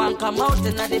 Says she want come out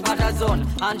in the bad zone.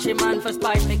 And she man for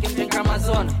spite, make him drink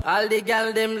Amazon. All the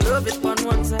gal them love it on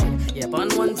one side. Yep, on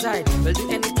one side. We'll do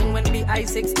anything when we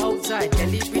I6 outside.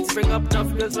 Kelly beats bring up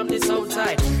tough girls from the south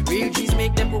side. Real G's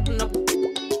make them open up.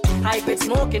 Hype it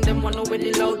smoking, them one with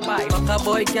the loud pipe. Fuck a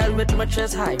boy, girl with my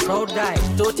chest high. Proud guy,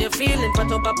 don't you feeling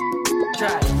put up a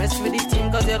try. Mess with the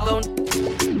team cause you're gone.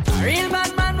 Real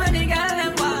bad man when the girl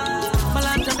them wild.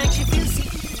 Malanta make she feel sick.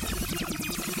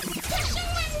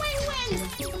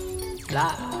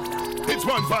 It's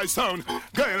 1-5 sound,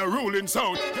 Guyana ruling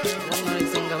sound. Look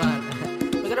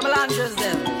at the Melanges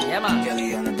there, yeah man.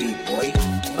 Girlie on the beat boy.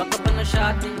 Fuck up on the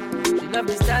shawty. She love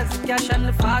the stars, the cash and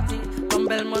the party. From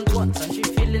Belmont once and she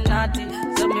feeling naughty.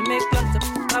 So me make plans to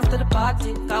after the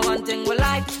party. Cause one thing we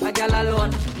like, a girl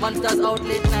alone. Monsters out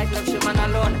late night, left she man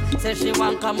alone. Says she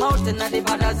want come out in the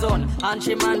bad zone. And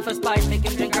she man for spite, make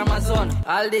him drink Amazon.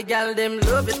 All the gal them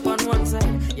love it on one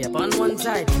side. Yep, on one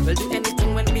side. We'll do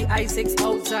anything when we I6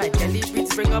 outside. Kelly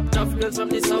beats bring up tough girls from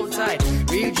the south side.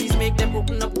 Real G's make them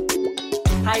open up.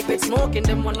 Hype it smoking,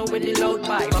 them one with the loud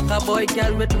pipe. Fuck a boy,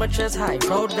 girl with my chest high.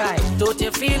 Proud guy, don't you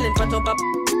feeling put up a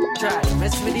try.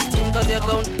 Mess with the team cause you're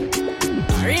gone.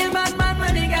 Real bad man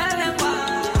when the girl them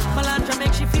wild. Melantra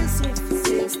make she feel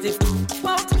safe, stiff.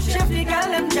 Wow, chef the girl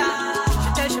them jam. She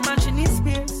tell she man she needs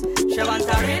space. She want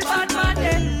a real bad man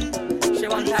then. She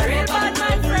want a real bad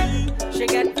man friend. She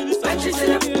get when she see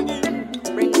them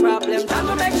bring problems, time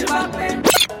to make she back then.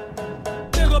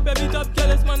 Take up every top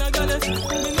careless man a goddess.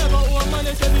 Me never own man,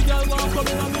 every girl want come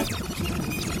in on me.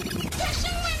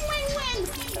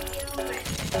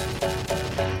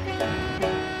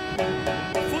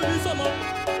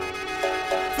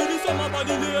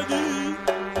 Body lady,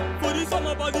 for the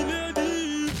summer body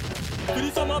lady, for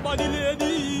the summer body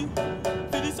lady,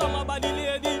 for the summer body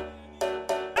lady.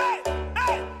 Hey,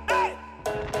 hey, hey!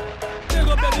 Take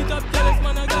up every top careless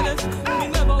man a goddess. Me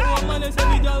never want man,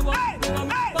 every girl want me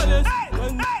palace.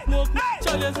 When me smoke me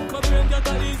chalice, my brain get a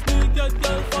east, me get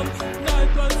girl from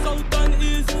night and south and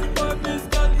east. Purpose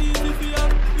girl easy for ya,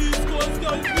 East Coast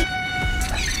girl.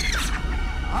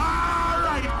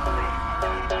 Alright.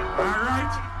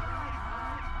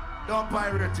 Don't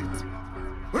pirate it.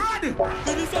 Ready? For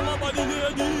the summer body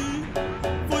lady.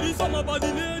 For the summer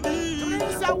body lady.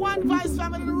 This is a 1-5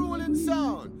 family ruling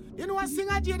sound. You know what sing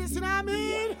a J this, you know what I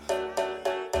mean?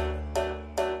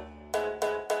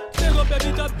 Take up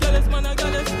every top careless man a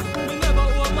goddess. Me never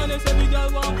own man, every girl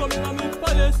want come in on me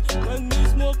palace. When me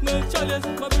smoke me chalice,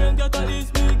 my brain get a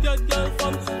east, me get girl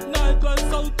from night west,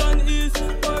 south and east.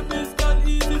 Purpose girl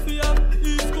easy for ya,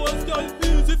 East Coast girl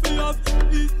easy for ya,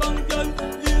 East Bank girl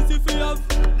easy for ya.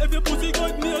 If your pussy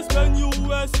got me a spend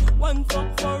US, one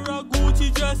fuck for a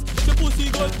Gucci dress. She pussy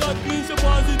got that means she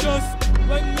pass it just.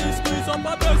 When me squeeze on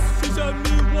my breast, she tell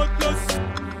me worthless.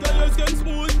 Girl your skin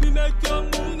smooth, me make your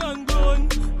moon and grown.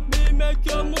 Me make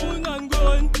your moon and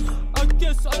grown. A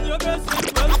kiss on your breast,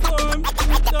 it well firm.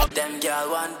 Them girl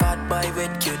want bad boy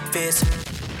with cute face.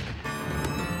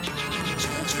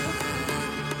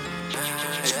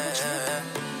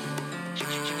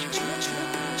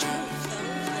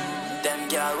 Them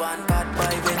girl want bad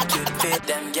boy with cute face.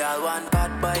 Them girl want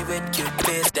bad boy with cute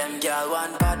face. Them girl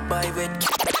want bad boy with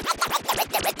cute.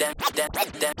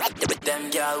 Them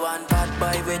girl want bad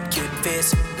boy with cute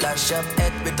face. Lash up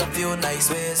head with a few nice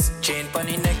ways. Chain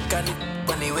pony neck and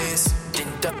pony waist.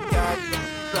 Tint up yard.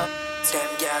 Them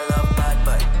girl love bad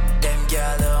boy. Them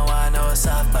girl don't want no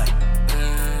soft boy.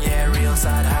 Yeah, real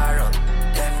sad Harold.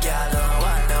 Them girl don't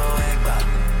want no egg bag.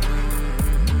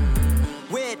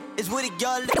 Wait, it's what the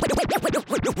girl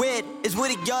with, is what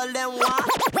the girl them want.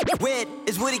 With,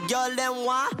 is what the girl them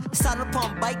want. Saddle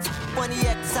pump bikes, funny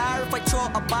XR. If I throw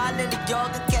a ball in the girl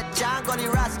can catch on. Gunny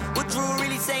Ross, what Drew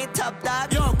really saying top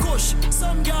dog? Yo, Kush,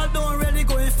 some girl don't really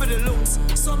go in for the looks.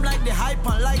 Some like the hype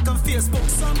and like on Facebook.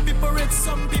 Some people rich,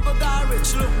 some people got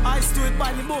rich. Look, I do it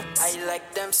by the books. I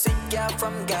like them sick girl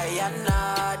from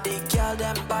Guyana. They girl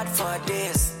them bad for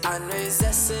this. And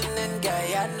resisting in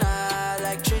Guyana.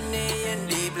 Like Trini in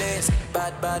the place.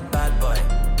 Bad, bad, bad boy.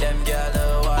 Them girl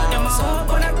the wild. Them a hope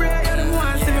on a prayer, you don't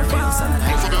want to see me fall.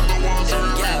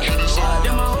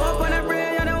 Them a hope on a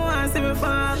prayer, you don't want to see me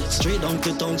fall. Straight down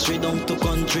to town, straight down to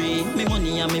country. Me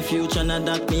money and me future, now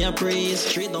that me a praise.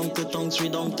 Straight down to town,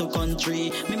 straight down to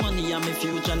country. Me money and me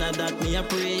future, now that me a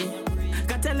pray.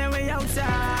 Can tell them we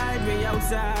outside,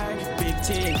 big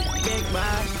chick, big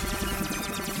bag.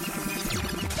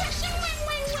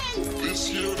 This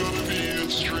year gonna be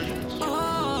extreme.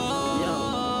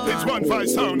 It's 1-5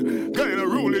 sound, got a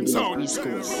ruling sound.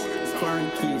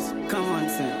 Foreign keys, common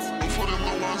sense. For them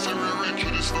the ones that we reach to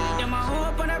the star. Them a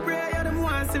hope and a prayer, you don't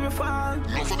want to see me fall.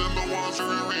 No for them the ones that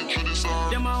we reach to the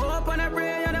star. Them a hope and a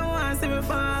prayer, you don't want to see me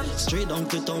fall. Straight down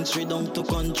to town, straight down to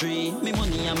country. Me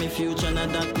money and me future, now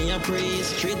that me a praise.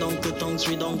 Straight down to town,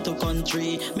 straight down to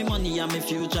country. Me money and me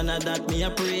future, now that me a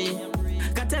pray.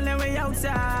 Can tell them we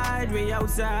outside,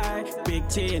 big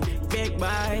chain, big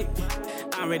bike.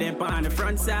 And we them on the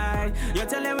front side. You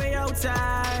tell them we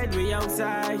outside.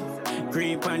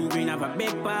 Creep and green have a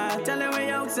big part. Tell them we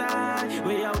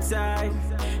outside.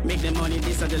 Make the money,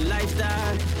 this is the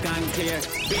lifestyle. Can't clear,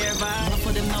 beer vibe. Enough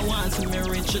of them now want see me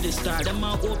reach to the start. Them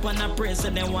a open a pray, so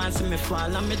they want see me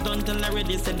fall. And me done tell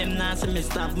already, say them not see me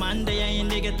stop. Man, they ain't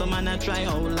they get to man, I try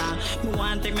how long. Me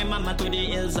want take me mama to the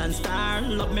hills and star.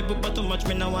 Love me but too much,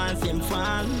 me no want see him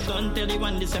fall. Don't tell the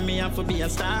one they say me have to be a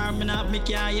star. Me not have me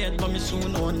car yet, but me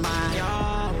soon own mine.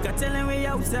 Yo, got tell them we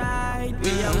outside.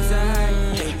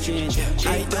 Take change.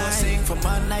 I don't sing for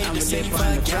man, I the same for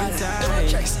girl. Don't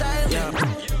check style. Yeah.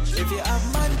 If you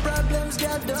have man problems,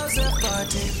 girl does a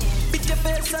party. Beat your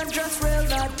face and dress real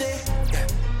naughty. Yeah.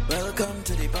 Welcome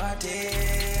to the party.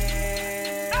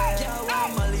 Girl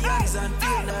want millions and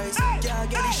feel nice. Girl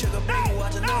get the sugar, bring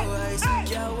water, no ice.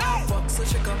 Girl want fuck, so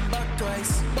she come back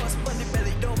twice. Bust on the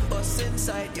belly, don't bust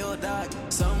inside your dog.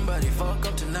 Somebody fuck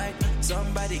up tonight.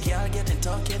 Somebody girl getting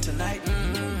talking tonight.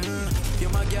 You're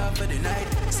my girl for the night.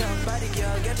 Somebody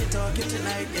girl get it talking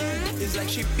tonight, yeah. It's like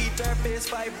she beat her face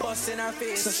by busting her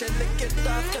face. So she lick it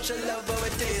off cause she love how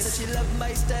it tastes. So she love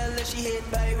my style and she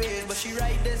hate my ways. But she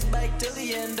ride this bike till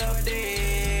the end of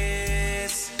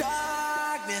days.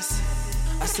 Darkness,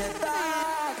 I said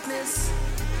darkness.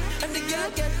 And the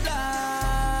girl get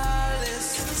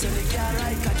lawless. So the girl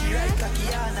ride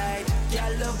cocky all night.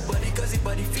 Girl love body cause the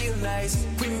body feel nice.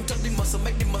 Queen up the muscle,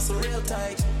 make the muscle real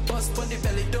tight. Bust on the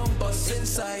belly, don't bust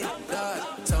inside.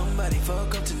 Somebody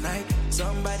fuck up tonight.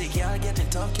 Somebody girl getting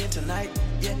talking tonight.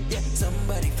 Yeah.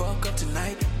 Somebody fuck up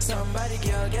tonight. Somebody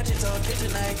girl getting talking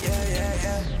tonight.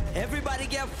 Yeah. Everybody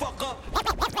get fuck up.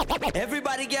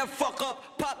 Everybody get fuck up.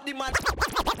 Pop the man.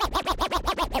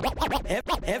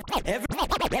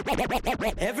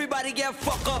 Everybody get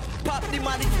fuck up. Pop the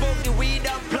money, smoke the weed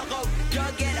and plug out.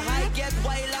 Girl get high, get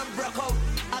wild and broke out.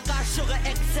 I got sugar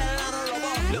XL and a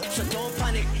rubber. Look, so don't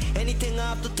panic. Anything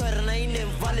after 39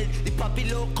 invalid. The puppy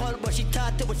local, but she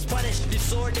thought it was Spanish. The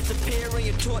sword disappear in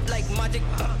your throat like magic,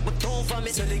 but don't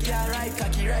vomit. So the girl ride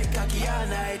cocky all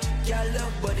night. Girl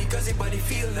love body cause the body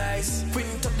feel nice.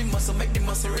 Print up the muscle, make the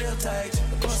muscle real tight.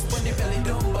 Bust on the belly,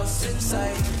 don't bust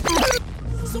inside.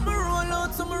 Some roll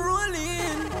out, some roll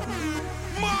in.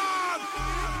 Man!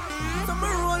 Some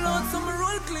roll out, some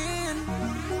roll clean.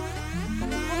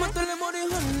 I'ma tell them about the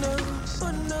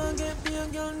Honda, get me a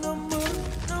girl number.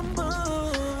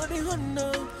 The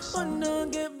Honda,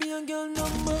 get me a girl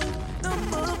number.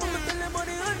 I'ma tell them about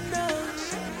the Honda,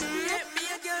 get me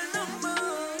a girl number.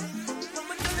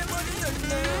 I'ma tell them about the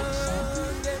Honda,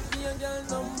 get me a girl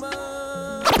number.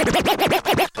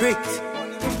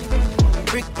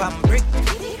 Brick pam brick.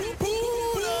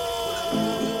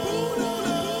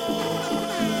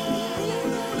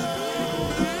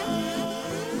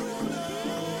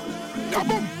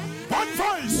 Boom! One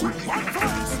voice!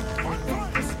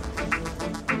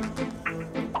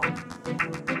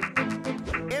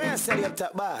 I said up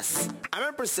top boss. I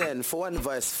represent for One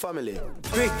Voice family.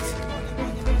 Brick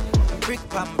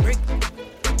pam brick.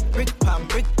 Brick pam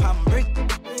brick.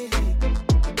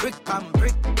 Brick pam brick.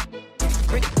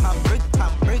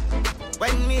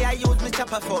 When me I use me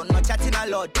chopper phone, no chatting a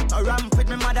lot. No ramp with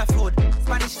me mother food.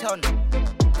 Spanish town,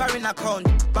 foreign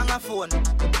account, bang a phone,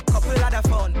 couple other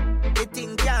phone. The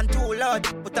thing can't too loud,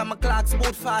 but I'm a clock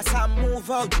boot fast and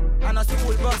move out. On a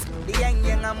school bus, the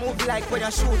young I move like when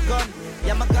you shoot gun.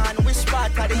 Yeah, my gun, which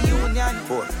part of the union?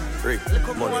 4, 3, look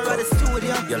up more at the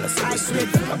studio. I grip,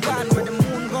 my gun where the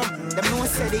moon go. Them no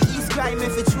say the East crime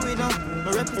if it's true enough.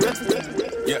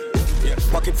 Yeah.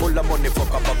 Pocket full of money, fuck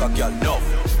a bag of girl, no.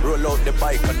 Roll out the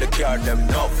bike and the car, them,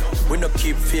 no. We no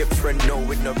keep fake friend, no.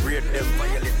 We no breed them,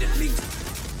 violate the links.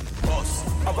 Boss,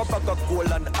 have a bag of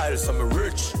gold and aisle, so me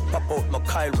rich. Pop out my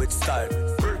Kyle with style.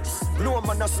 No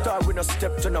man a star, we no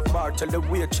step to no bar. Tell the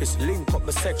waitress, link up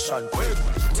my section.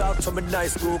 Talk to me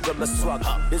nice, Google my swag.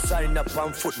 Design up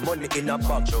on foot, money in a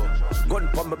bag. Gun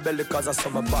pa my belly cause I saw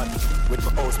my bad. With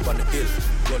my house on the hill,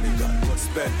 gully gun.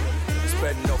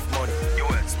 Spend enough money.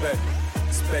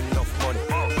 Spend enough money.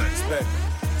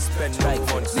 Spend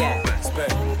enough money. Yeah.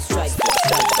 Strike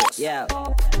it. Yeah.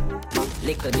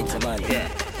 Little bit of money. Yeah.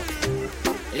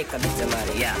 Little bit of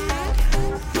money. Yeah.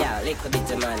 Yeah. Little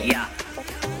bit of money. Yeah.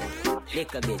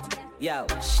 Little bit. Yo.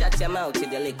 Shut your mouth with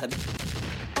the little bit.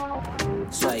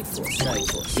 Strike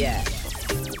force. Yeah.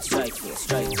 Strike force.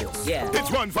 Yeah. It's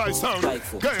 1-5 sound.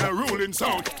 Got a ruling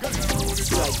sound.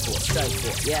 Strike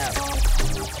force. Yeah.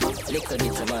 Little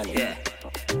bit of money. Yeah.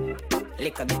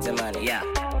 Little bit of money. Yeah.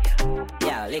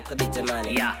 Yeah. Little bit of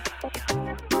money. Yeah.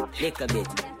 Little bit.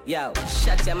 Yo,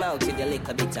 shut your mouth with a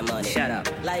little bit of money. Shut up.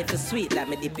 Life is sweet, let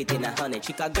me dip it in a honey.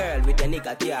 Chick a girl with a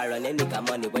nigga car and a nigga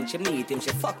money. When she meet him, she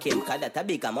fuck him, cause that a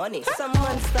bigger money. Some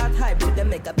man start hype with them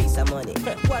make a piece of money.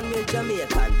 1 mil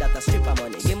Jamaican, that a strip of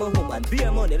money. Give me home and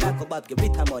beer money like a Bob give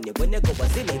it a money. When you go a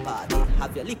zilly party,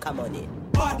 have your liquor money.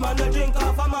 Bad man no drink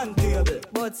off a man table.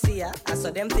 But see ya, I saw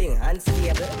them thing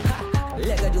unstable.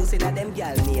 Lego juice in a them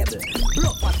gal neighbor.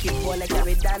 Block pocket wanna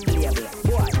carry down label.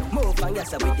 Boy, move on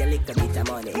yourself with your little bit of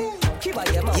money. Keep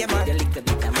on your mouth with your little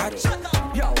bit of money.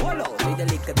 Yo, hold on with your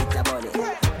little bit of money.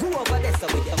 Go over there so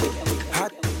with your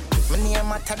hot. My name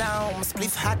matter down, my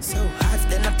spliff hot so hot.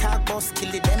 Then I talk about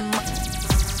skill it, them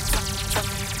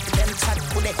chat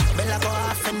with it. Bella go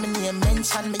off and my name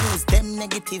mention. Me use them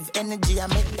negative energy, I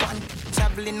make one.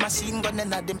 Traveling machine gun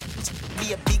and them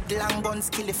be a big long gun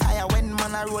skill fire. When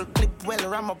man a roll clip well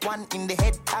ram up one in the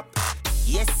head top.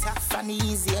 Yes, sir, funny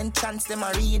easy entrance, them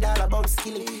a read all about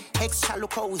skill. Extra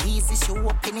look how easy she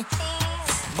walking it.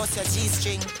 Bust your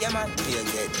G-string, yeah man, you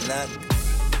get knocked.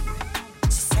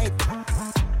 She said,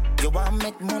 you want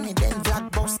make money, then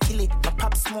black boss kill it. My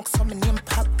pop smoke, so my name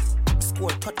pop. Score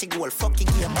 30 goal, fucking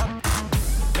game up.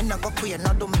 Me no go queer,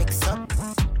 no do mix up.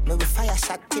 Me we fire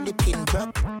shot till the pin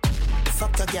broke.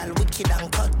 Fuck your girl, wicked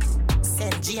and cut.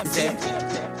 Send James,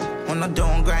 on a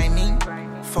don't grind me.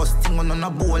 First thing on a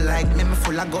bowl like me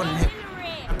full of gun head.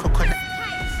 Coconut.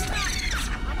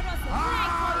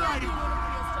 Alright.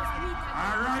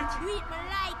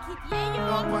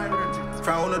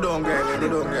 From on don't grind me,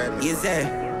 they don't grind me. Is there?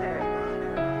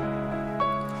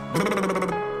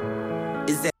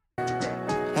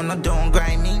 On a don't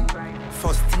grind me.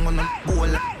 First thing on a bowl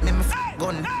like me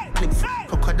gun. Clip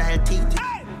crocodile teeth.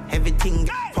 Everything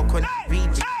fuck when I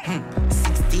reach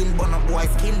 16 bun up boy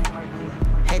skin.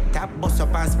 Head tap, bust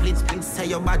up and split. Say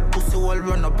your bad pussy all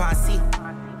run up and see.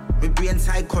 My brain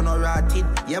side corner rotted.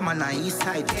 Yeah man on east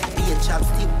side, be a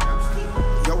chapstick.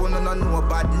 You wanna know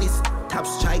badness. Top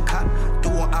striker,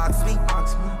 don't ask me.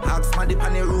 Ask my dip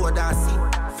on the road and see.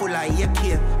 Full of AK,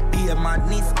 be a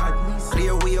madness.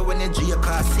 Clear way when you drink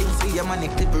car sing. See your money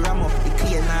clip ram up, the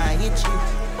clear now hit you.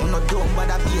 I'm not dumb but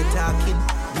I be a talking.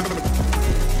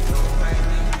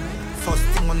 First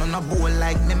thing on a bowl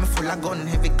like me full of gun.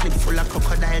 Heavy clip full of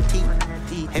crocodile teeth.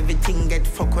 Everything get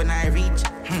fuck when I reach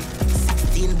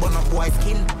 16 bun up boy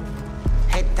skin.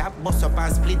 Head tap, bust up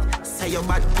and split. Say your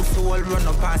bad pussy all run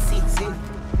up and see.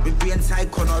 We brain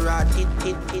side corner rotted.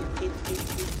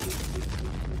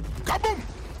 Kaboom!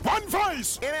 One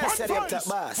voice! Yeah, I said up top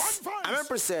boss. I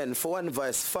represent for One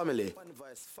Voice family.